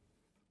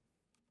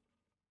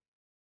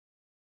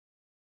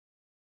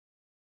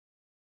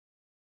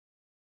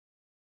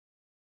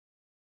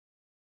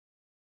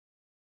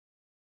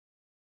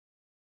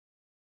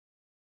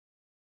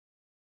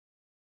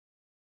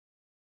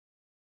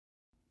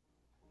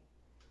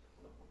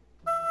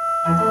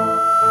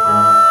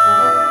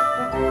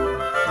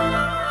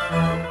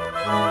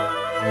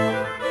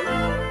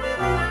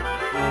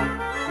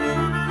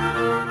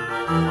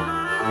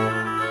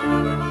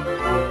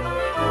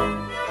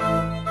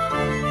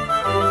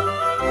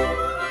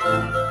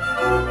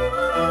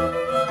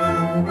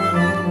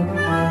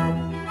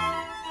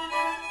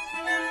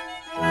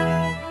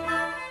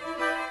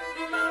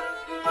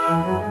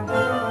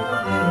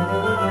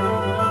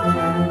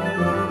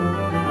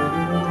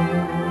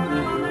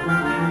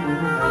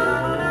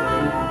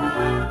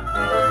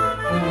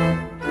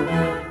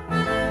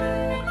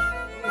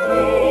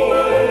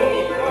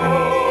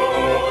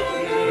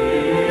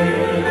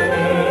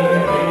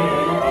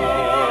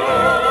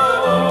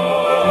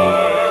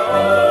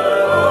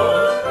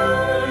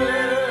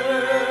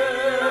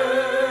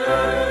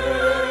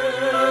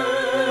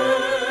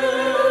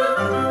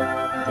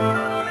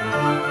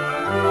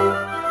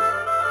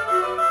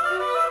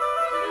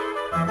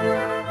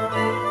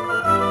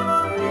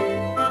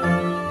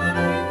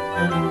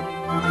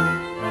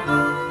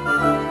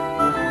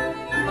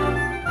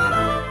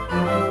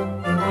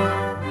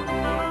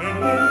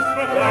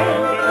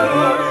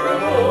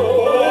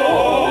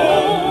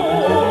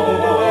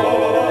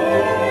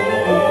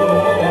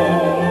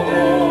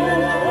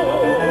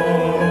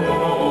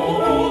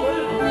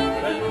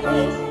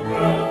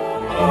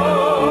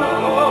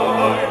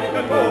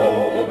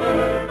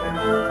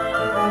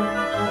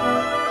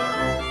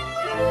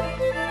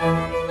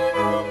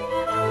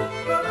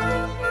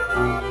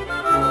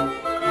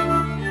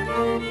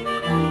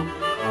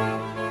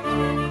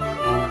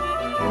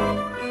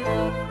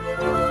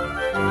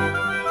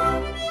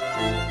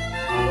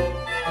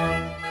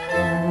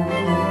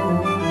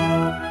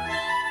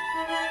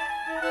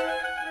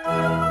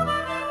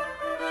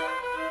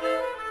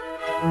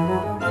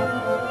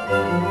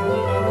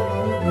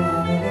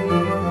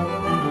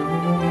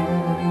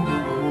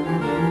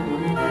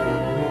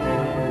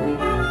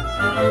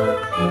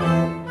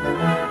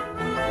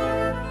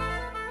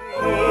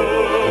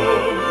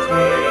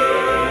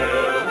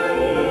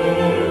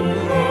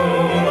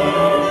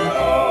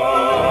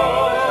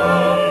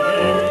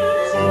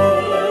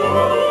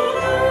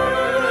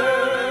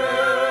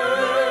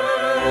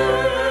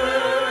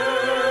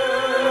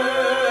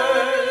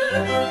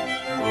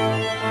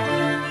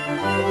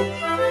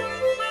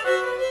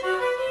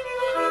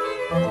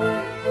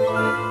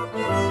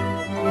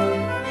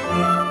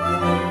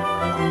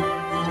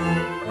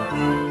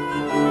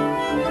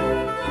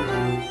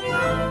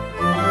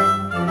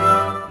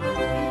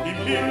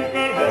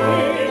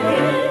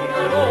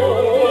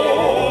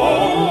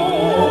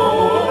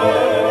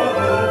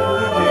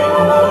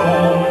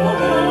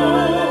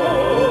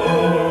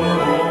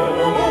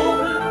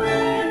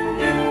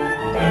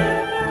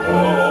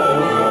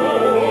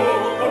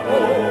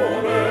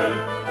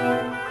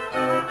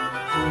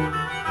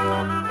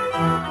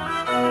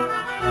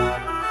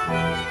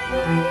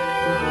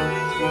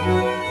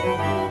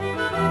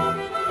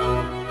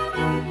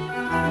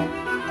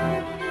 Tat,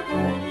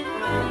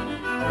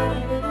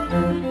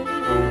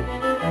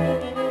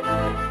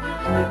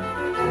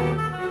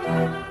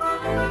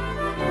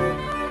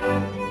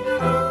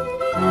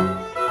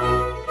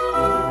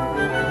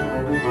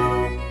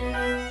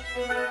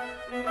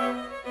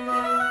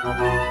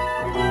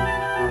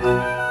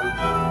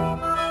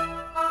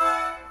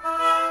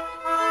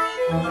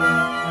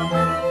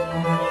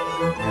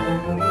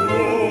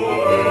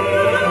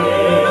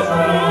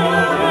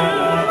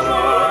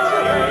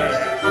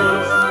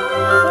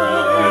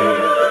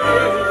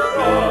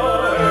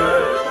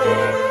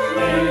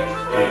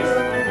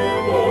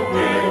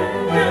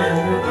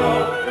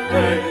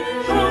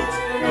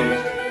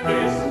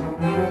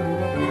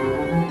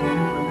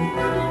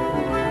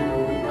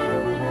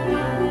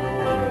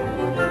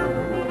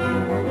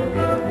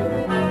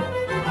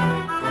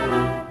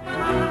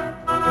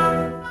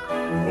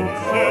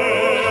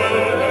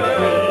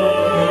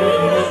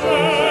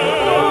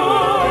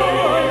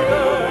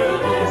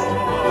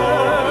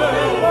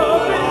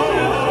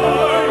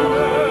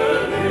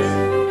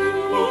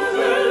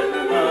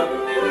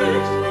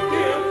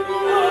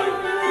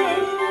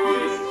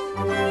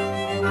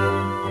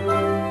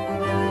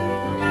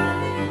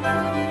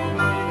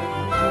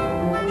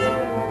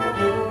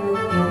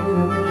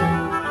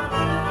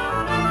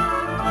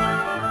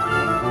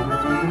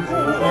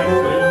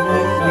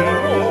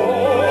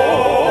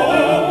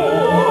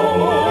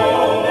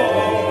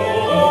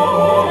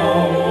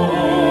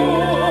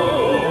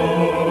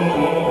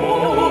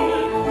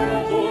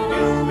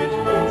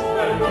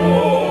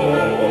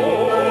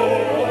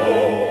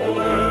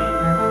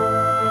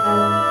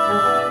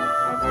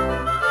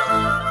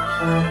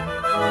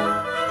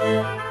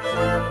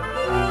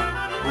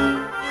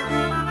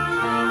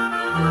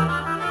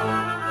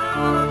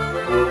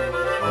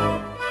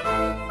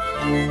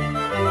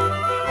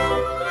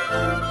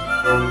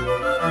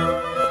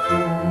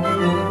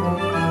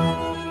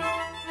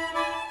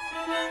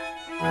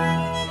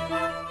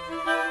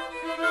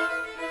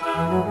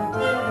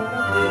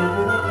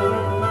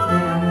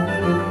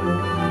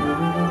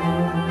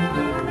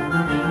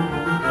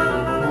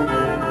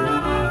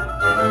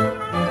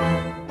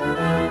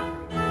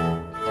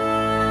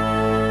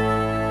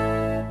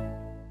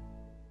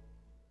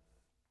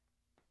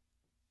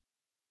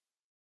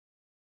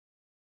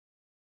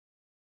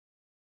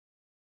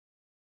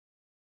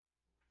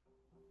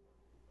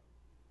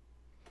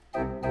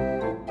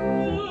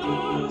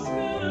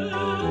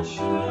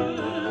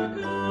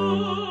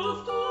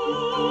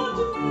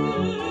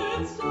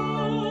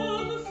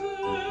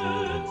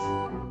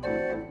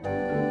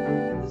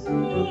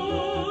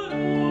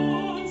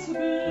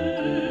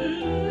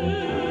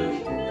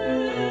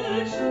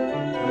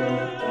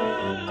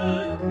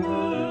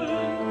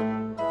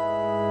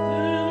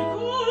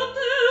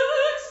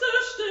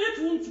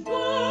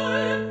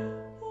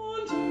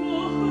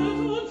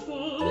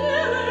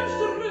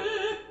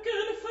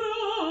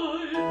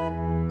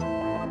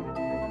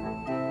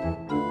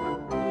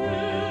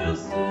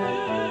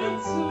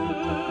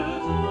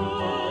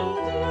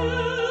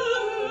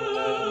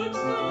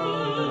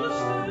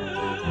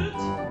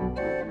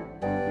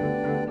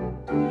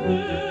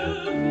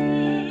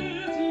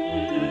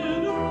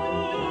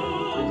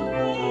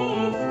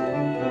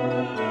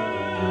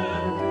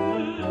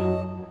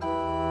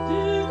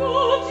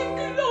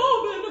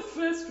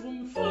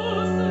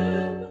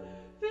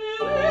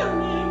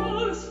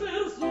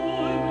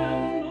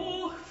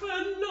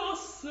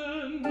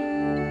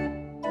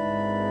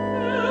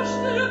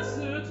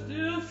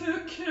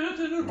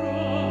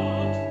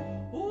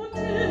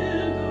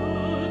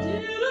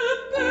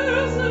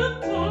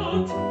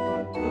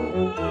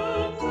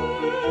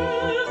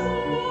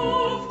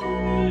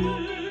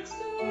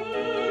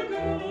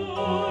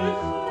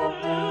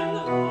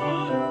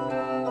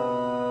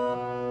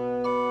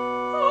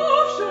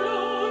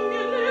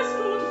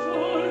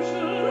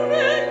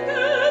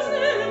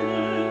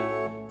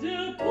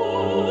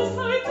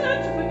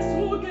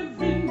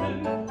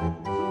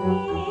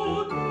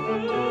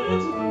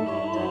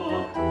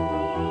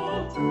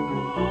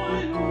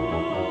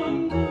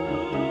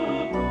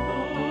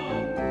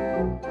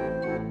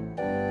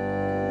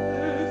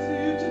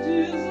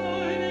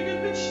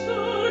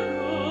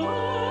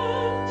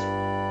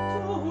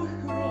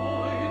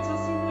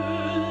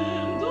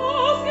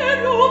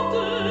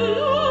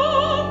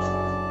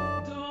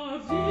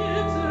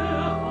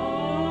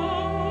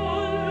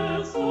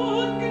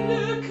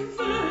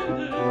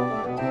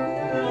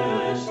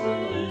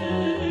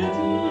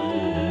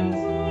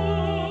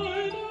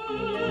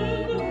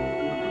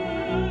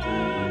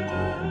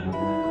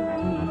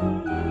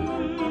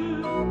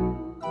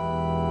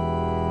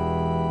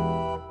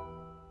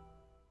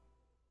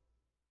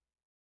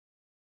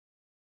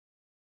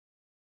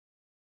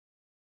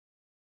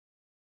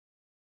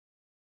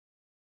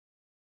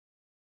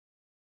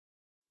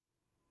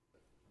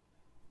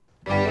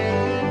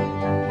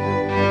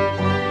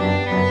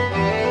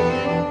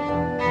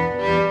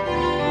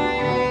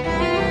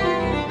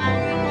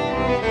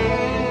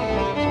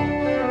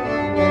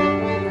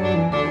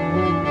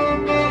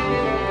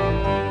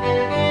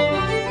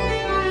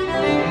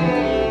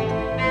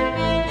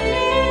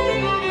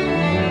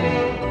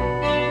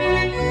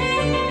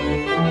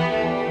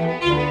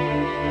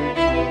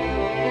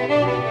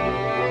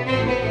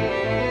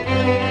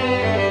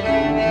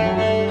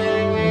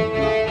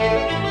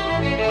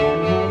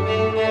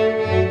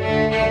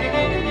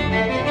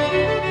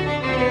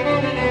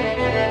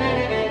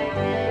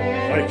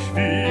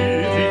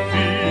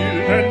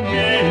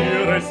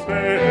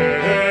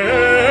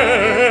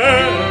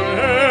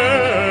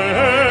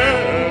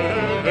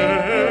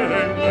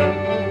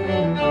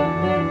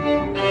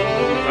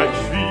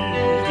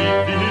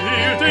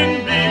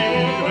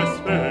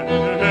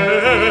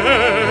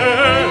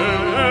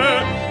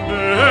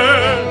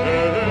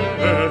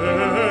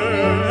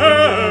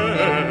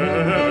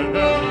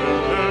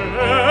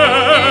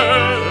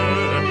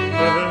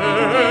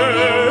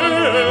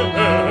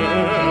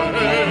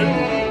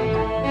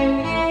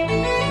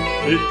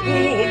 mit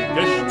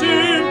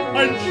ungestüm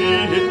ein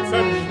Schild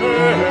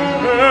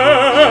zerstört.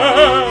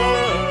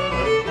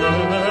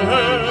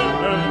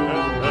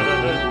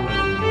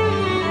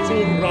 Zu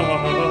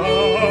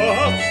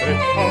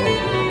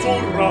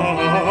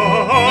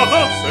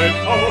Ratset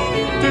auf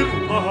der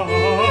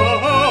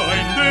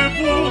Feinde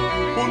Wut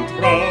und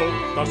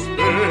raubt das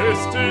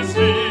beste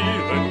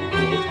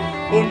Seelengut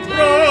und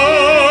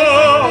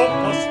raubt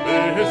das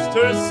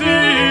beste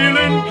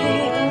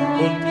Seelengut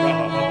und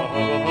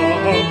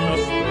raubt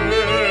das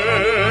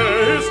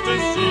beste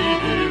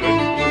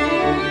Seelengut.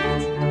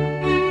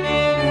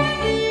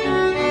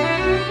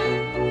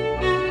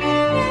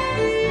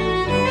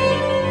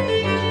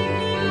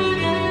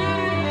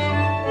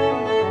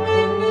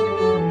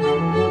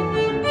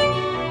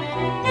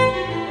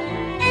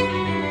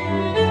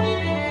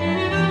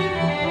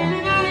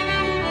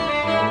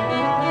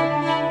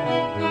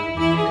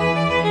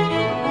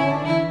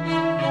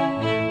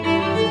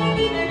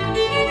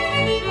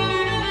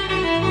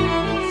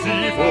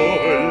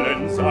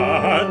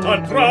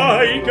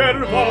 Träger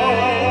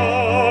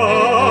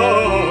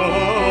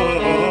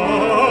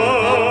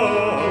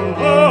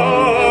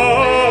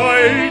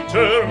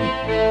weiter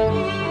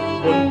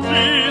und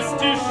ließ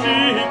die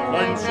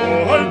Schiedlein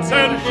soll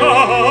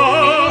zerschreiten,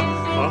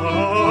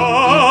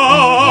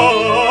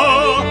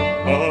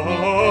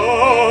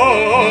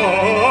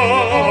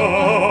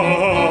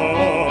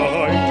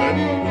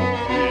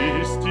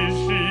 ließ die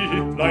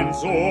Schiedlein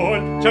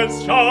soll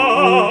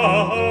zerschreiten.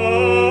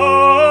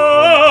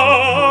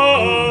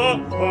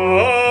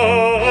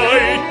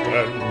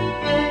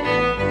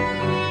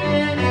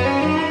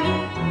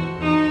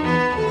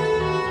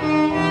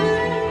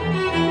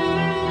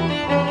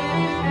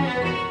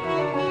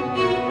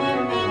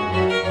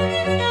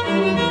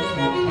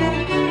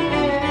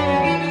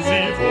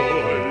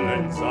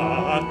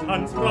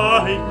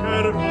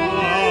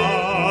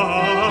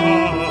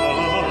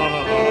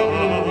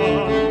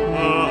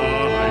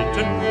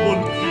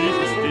 Und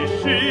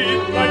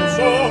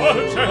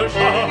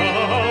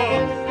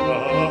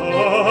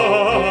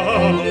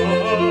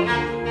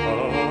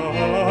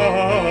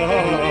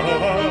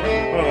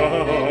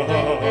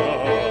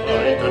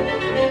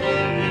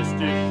ließ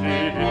die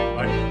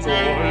Schiedlein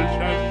soll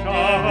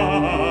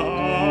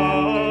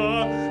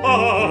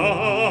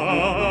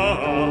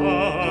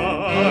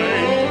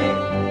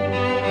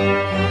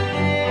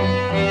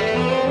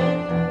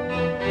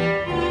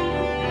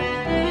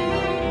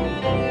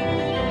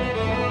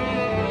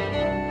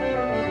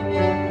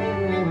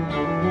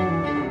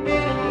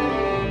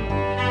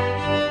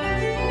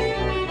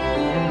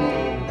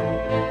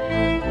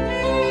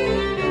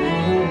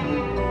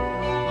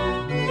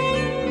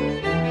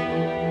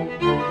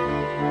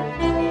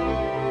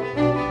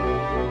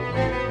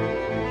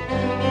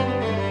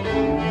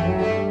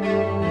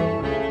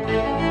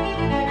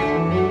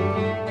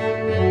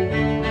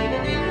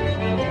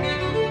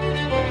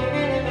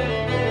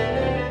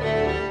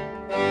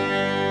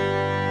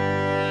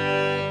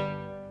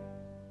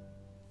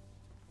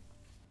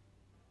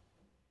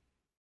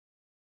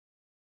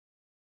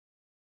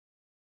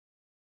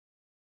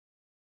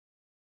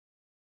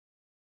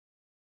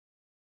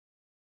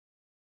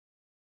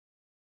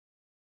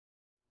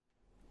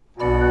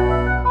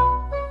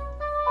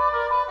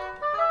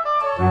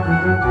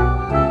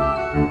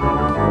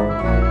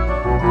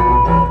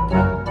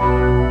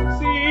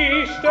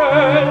Sie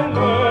stellen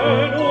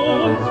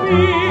uns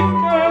wie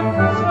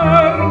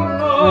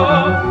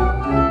Zerner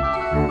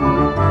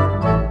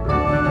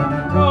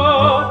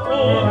nach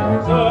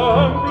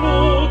unserem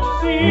Blut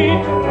sie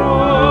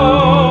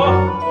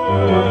tragen.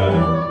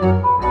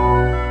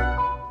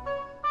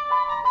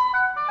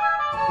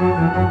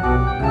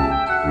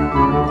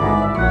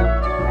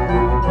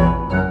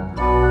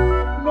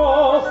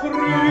 Noch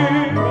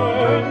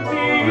rühmen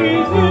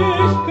sie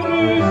sich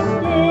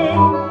Christen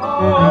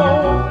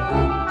auf,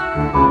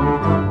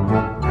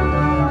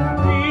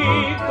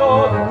 die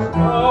Gott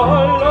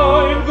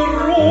allein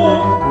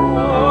gerufen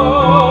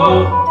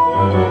haben.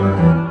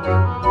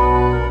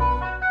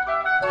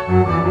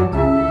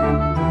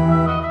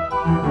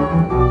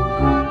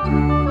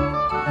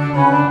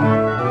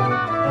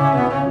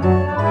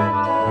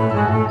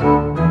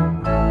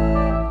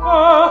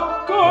 Ach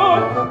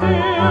Gott,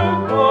 der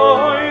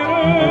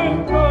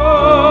teuren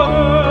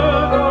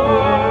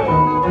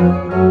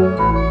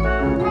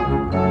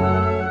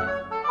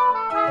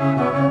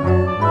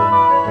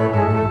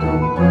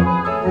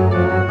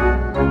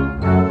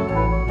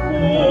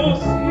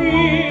muss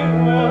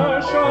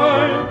ihre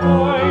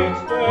Scheinheit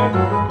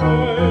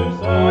Deckel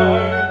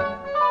sein.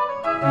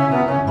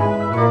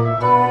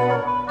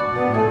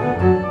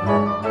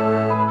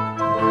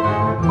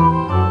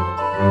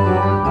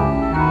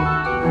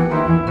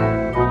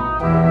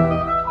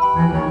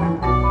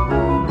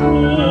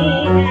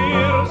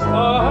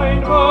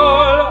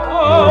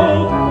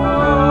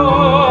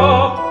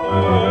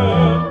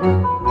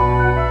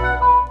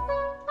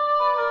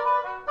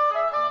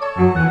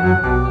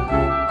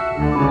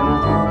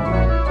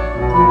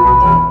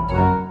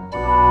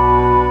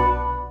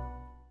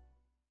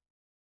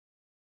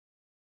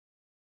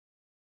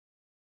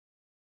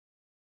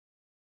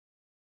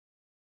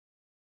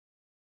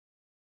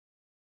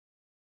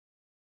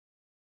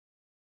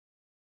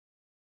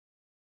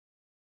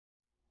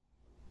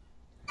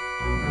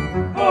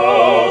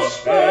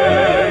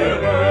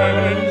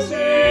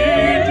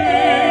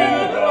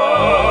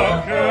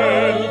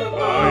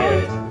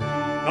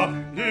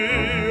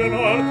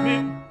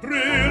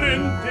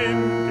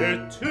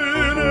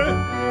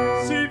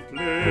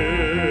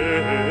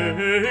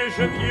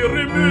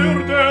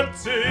 der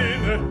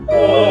Zähne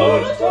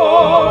und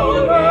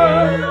Tore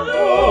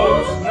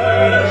uns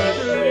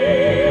verschlingen.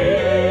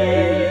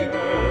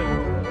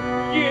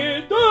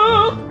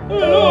 Jedoch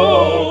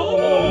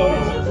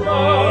lohnt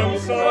man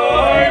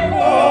sein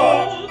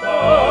Wort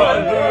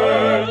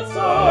alle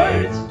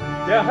Zeit.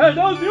 Der Held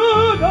aus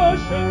Juda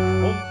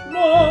schätzt uns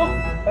noch,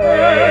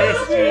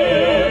 es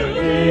wird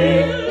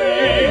ihm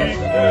nicht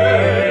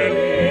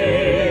gelingen.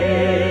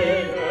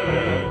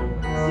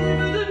 Sie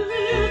würden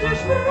wirklich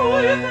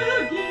freuen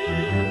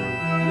ergehen,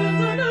 wenn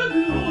seine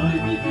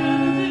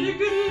gläubigen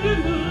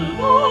Gründe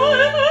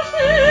wollen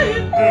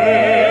stehen.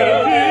 Der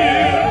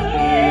wird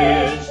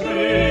nicht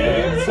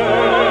Schritt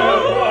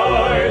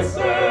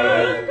zerreißen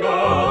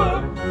gar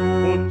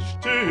und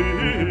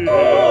stehen.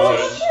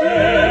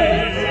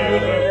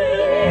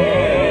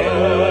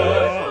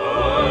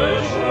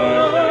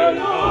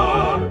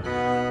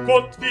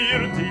 Gott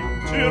wird die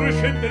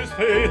Türchen des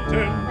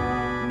Vätern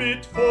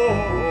mit Feuer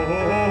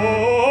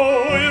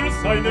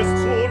seines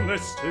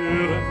Zornes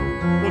stören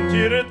und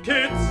ihre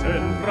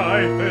Ketzen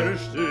frei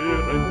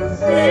verstören.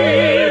 Sie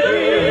würden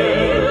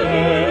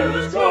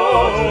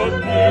Gott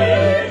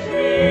nicht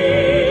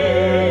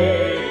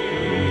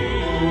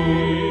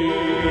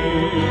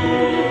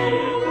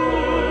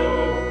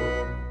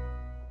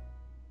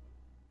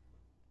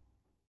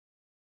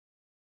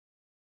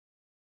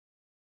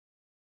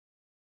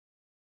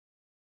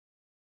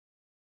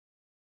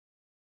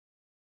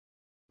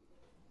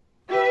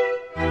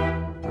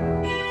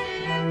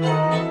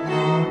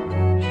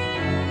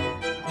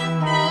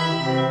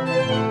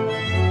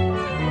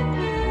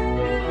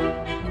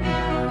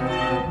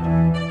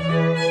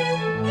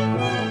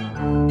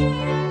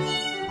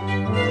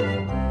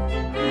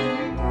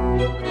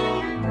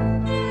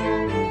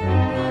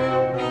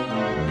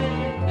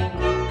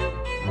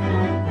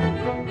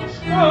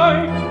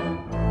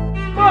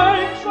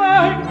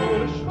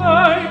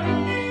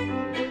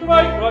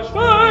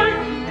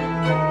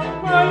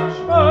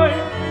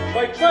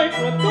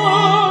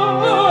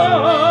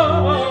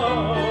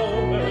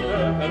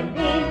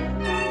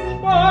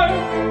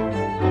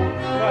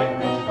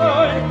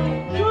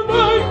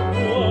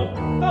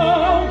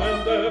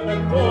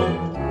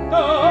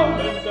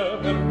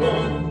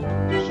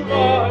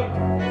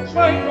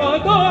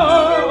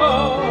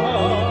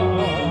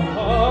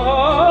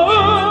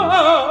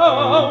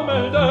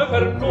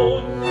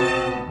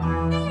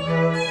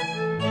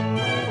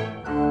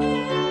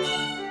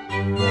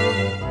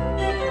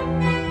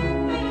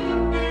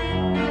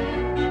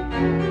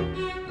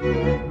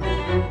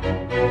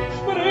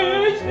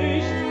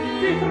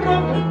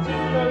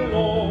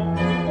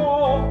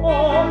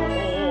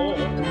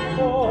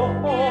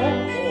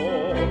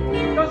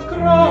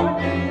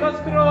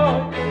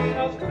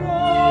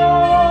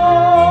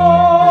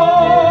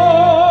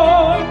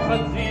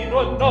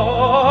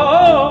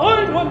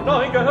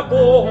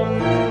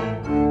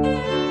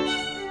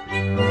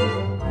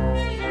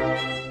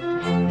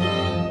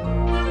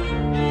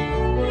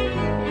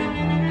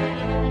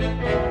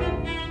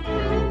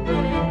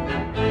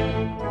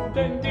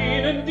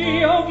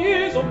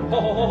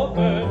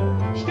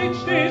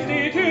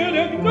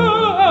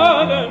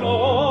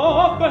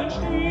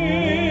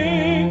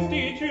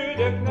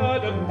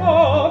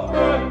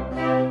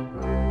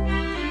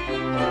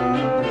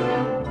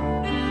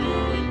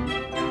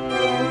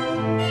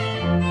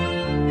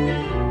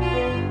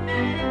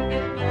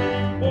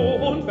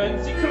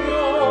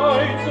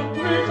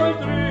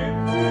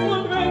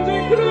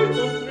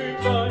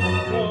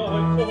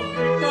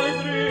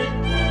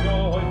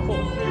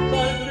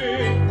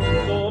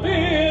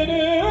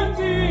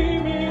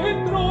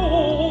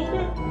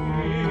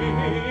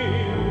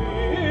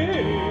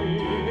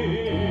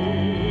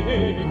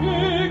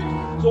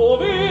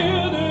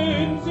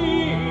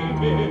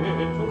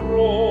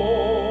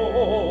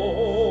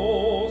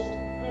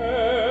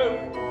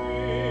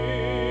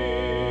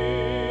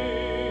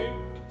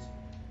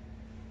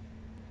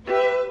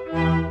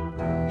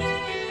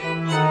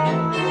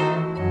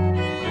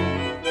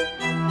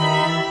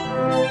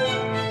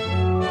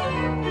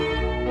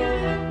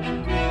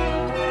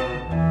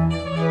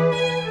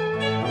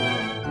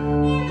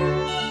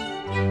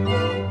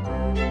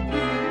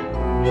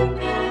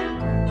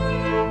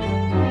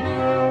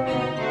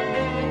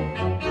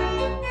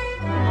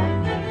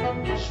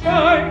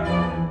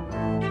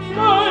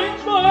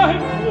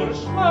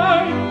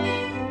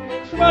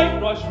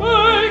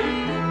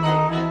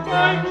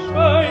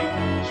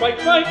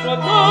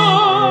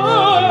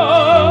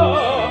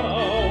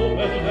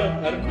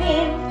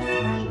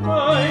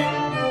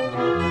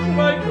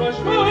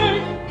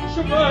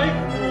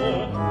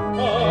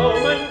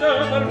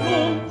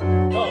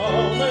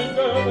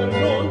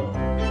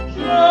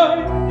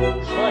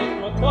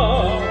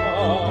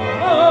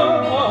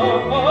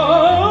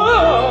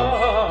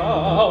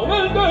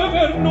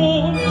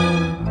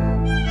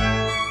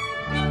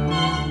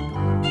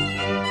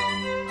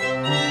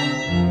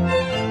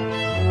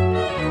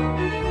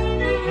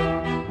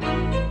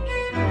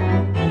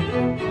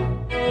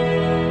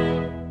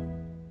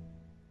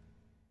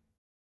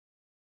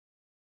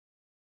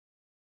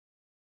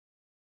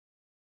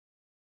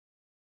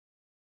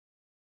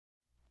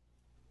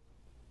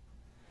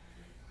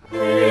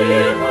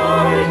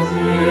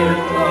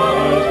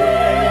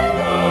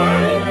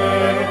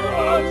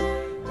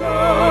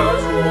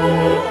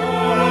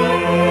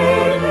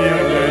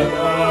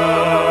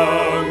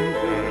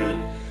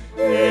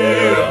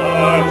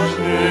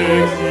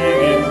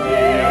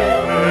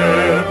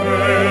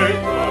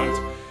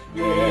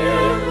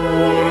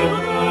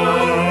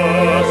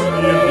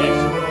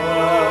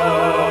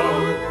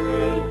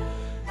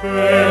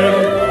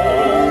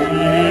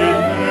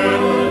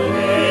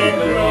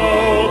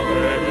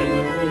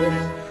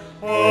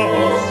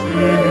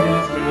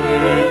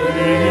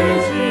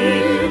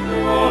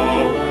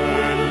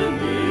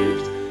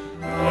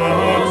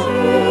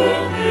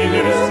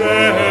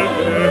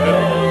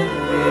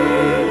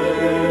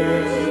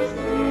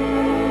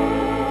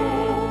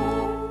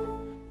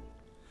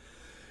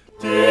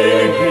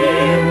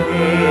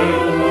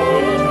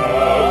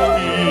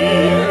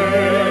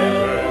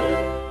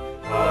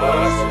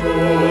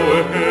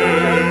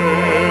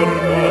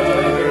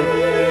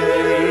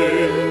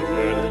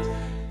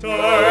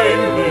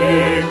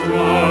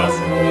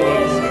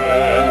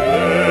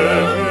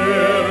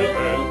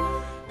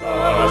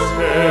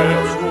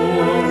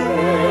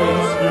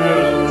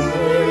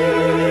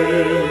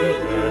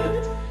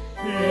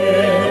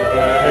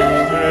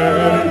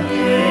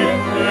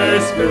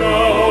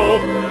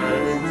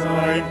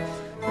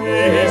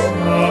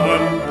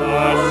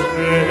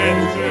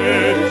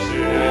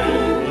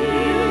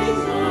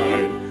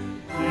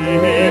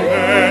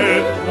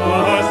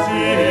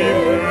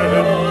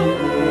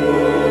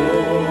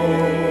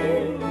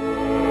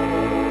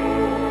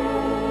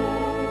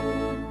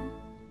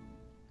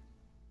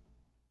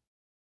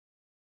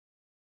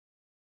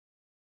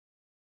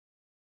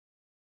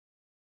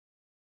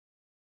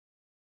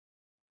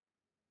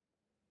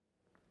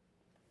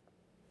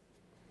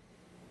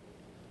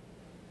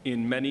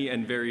In many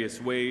and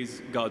various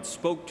ways, God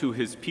spoke to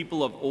his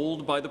people of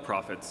old by the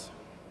prophets.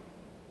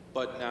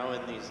 But now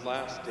in these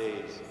last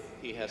days,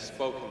 he has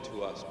spoken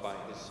to us by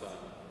his Son.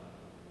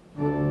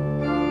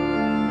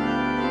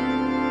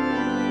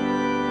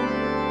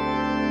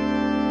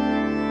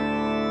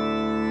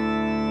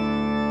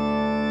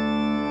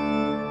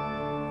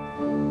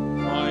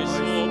 My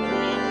soul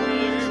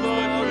proclaims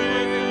the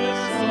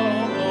greatness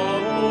of the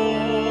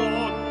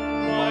Lord.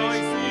 My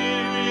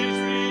spirit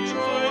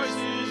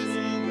rejoices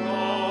in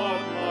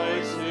God, my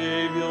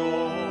Savior.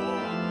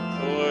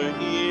 For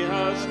he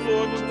has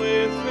looked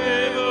with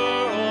favor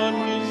on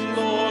his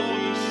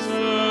lowly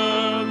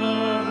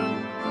servant.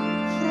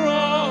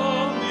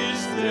 From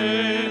this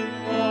day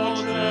all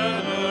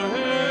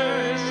generations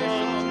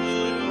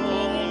will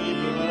call me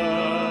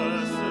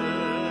blessed.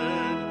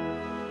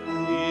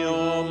 The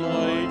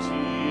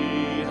Almighty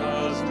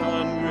has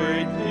done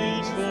great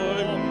things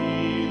for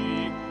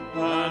me,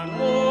 and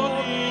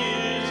holy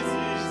is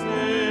his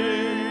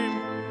name.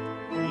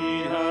 He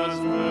has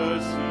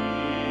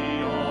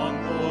mercy on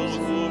those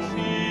who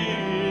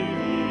fear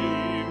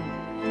him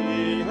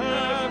in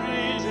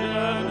every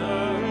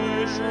generation.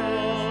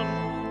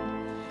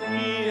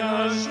 He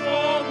has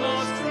shown the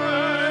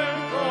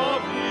strength of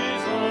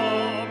his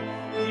arm.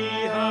 He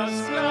has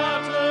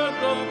scattered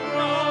the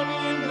proud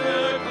in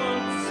their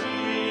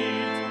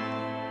conceit.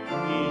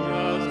 He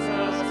has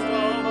cast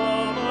down the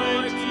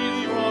mighty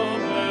from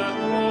their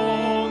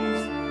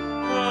thrones,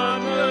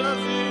 and has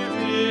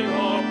lifted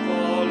up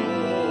the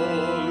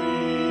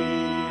lowly.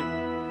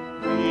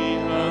 He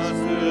has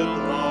filled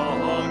the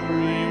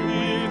hungry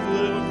with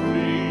good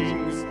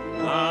things,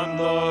 and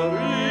the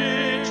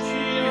rich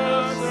he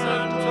has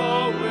sent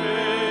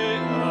away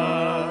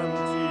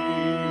empty.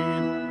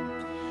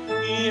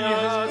 He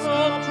has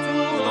come to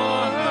the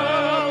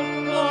help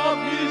of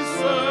his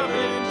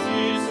servant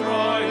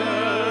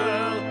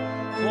Israel,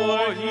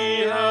 for he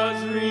has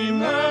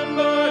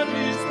remembered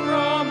his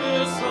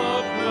promise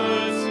of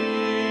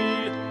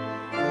mercy,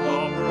 the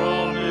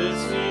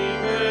promise he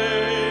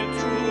made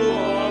to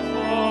our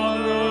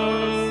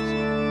fathers,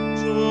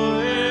 to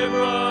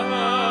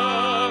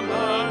Abraham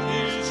and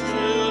his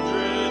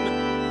children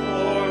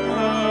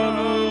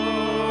forever.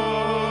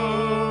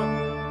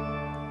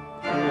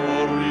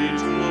 Glory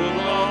to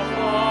the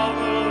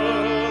Father,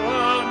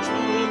 and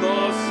to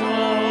the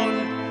Son,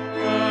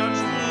 and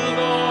to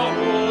the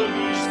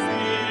Holy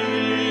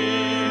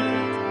Spirit,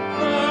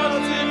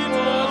 as it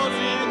was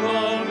in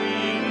the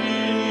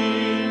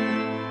beginning,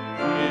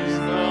 is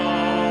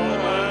now,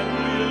 and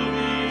will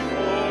be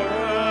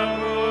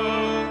forever.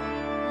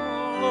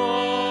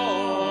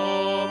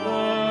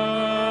 Amen.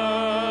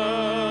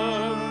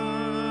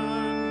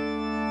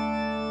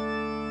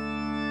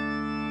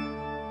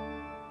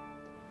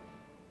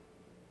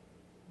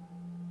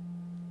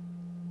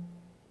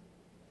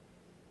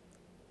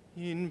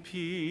 In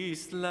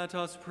peace, let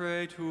us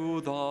pray to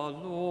the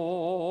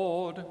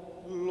Lord.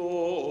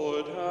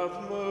 Lord,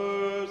 have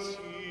mercy.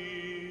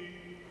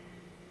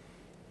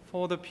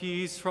 For the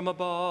peace from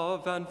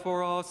above and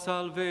for our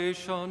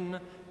salvation,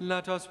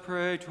 let us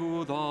pray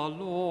to the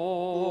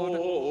Lord.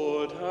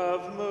 Lord,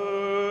 have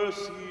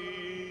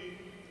mercy.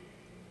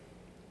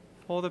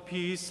 For the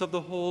peace of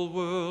the whole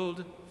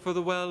world, for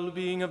the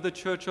well-being of the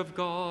Church of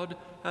God,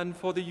 and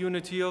for the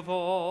unity of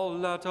all,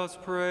 let us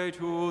pray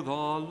to the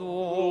Lord.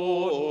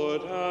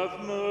 Lord, have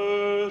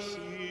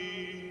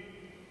mercy.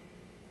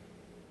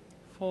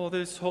 For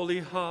this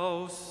holy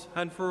house,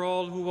 and for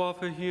all who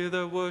offer here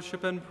their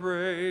worship and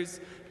praise,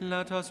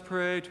 let us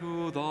pray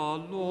to the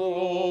Lord.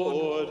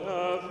 Lord,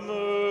 have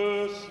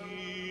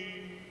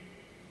mercy.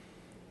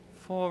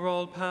 For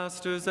all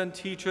pastors and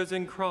teachers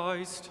in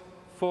Christ,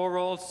 for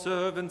all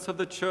servants of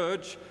the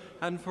Church,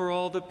 and for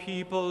all the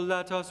people,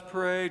 let us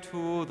pray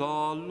to the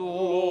Lord.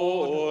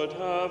 Lord,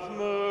 have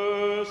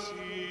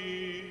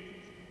mercy.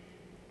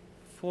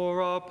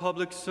 For our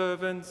public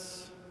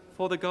servants,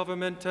 for the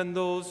government and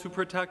those who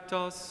protect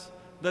us,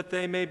 that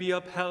they may be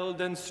upheld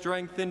and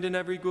strengthened in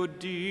every good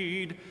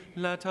deed,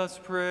 let us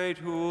pray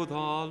to the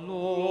Lord.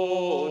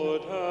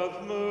 Lord,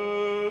 have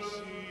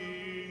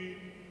mercy.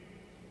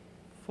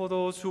 For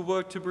those who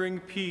work to bring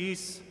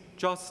peace,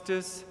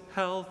 justice,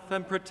 health,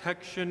 and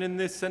protection in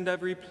this and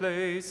every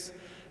place,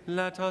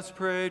 let us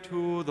pray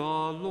to the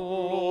Lord.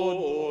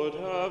 Lord,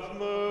 have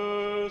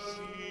mercy.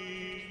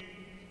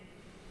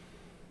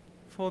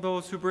 For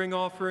those who bring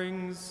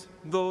offerings,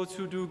 those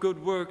who do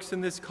good works in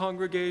this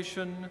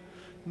congregation,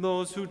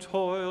 those who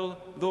toil,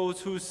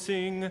 those who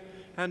sing,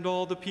 and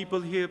all the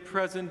people here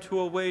present who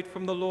await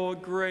from the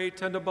Lord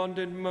great and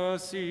abundant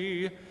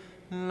mercy,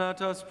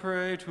 let us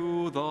pray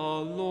to the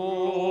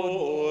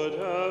Lord. Lord,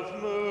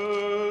 have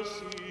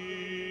mercy.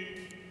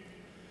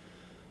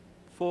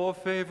 For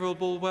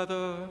favorable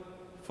weather,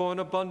 for an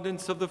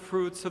abundance of the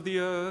fruits of the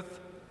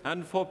earth,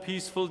 and for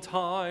peaceful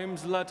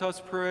times, let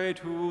us pray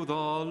to the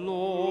Lord.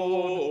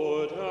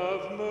 Lord,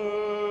 have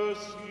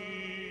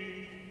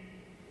mercy.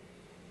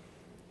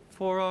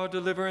 For our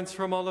deliverance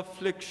from all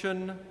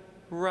affliction,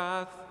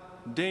 wrath,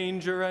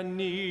 danger, and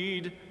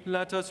need,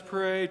 let us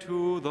pray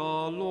to the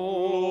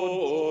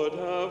Lord. Lord,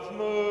 have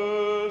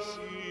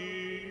mercy.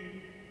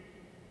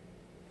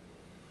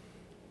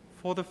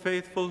 For the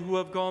faithful who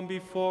have gone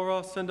before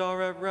us and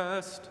are at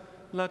rest,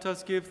 let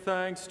us give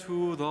thanks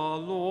to the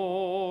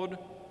Lord.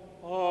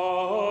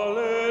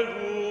 Alleluia.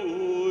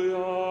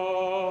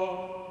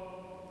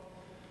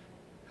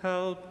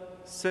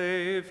 Help,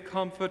 save,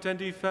 comfort, and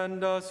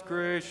defend us,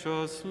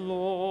 gracious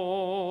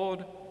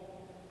Lord.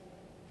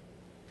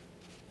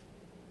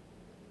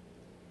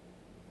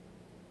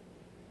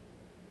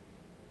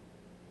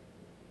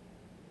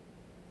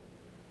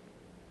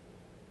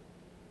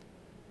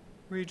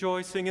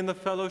 Rejoicing in the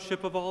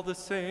fellowship of all the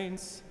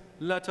saints,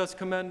 let us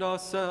commend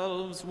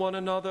ourselves, one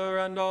another,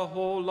 and our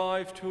whole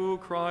life to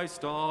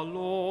Christ our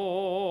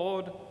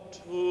Lord.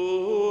 To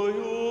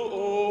you,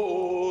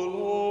 O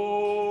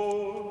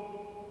Lord.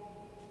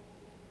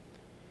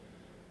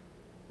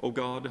 O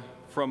God,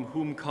 from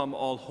whom come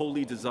all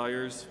holy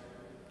desires,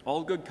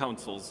 all good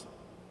counsels,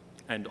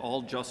 and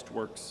all just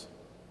works,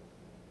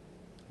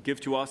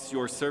 give to us,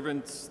 your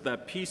servants,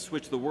 that peace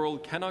which the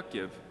world cannot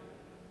give,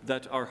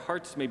 that our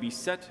hearts may be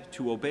set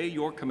to obey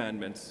your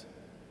commandments,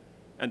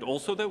 and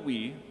also that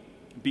we,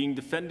 being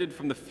defended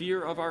from the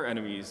fear of our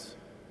enemies,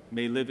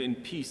 may live in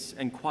peace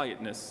and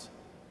quietness,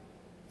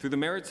 through the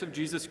merits of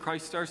Jesus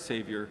Christ our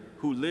Savior,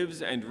 who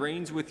lives and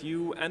reigns with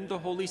you and the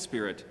Holy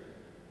Spirit,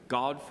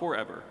 God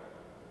forever.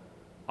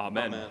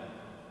 Amen. Amen.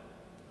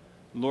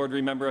 Lord,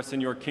 remember us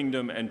in your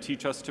kingdom and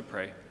teach us to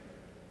pray.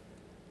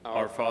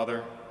 Our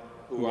Father,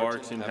 who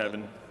art in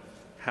heaven,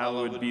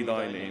 hallowed be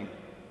thy name.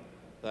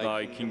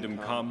 Thy kingdom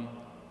come,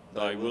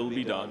 thy will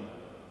be done,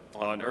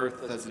 on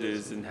earth as it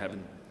is in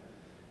heaven.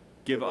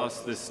 Give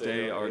us this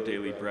day our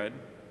daily bread,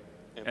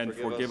 and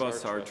forgive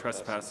us our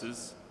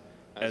trespasses,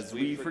 as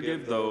we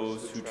forgive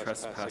those who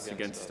trespass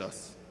against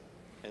us.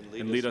 And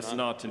lead us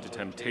not into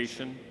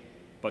temptation,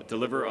 but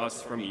deliver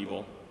us from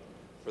evil.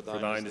 For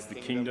thine is the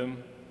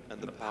kingdom,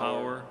 and the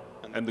power,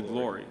 and the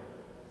glory,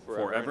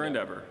 forever and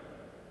ever.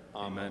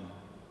 Amen.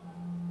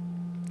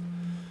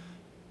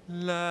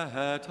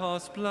 Let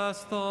us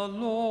bless the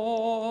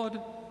Lord.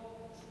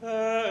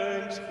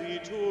 Thanks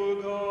be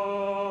to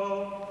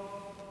God.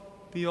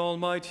 The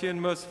Almighty and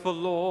merciful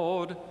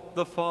Lord,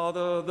 the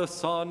Father, the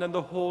Son, and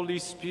the Holy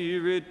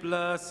Spirit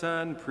bless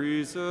and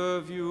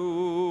preserve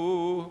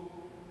you.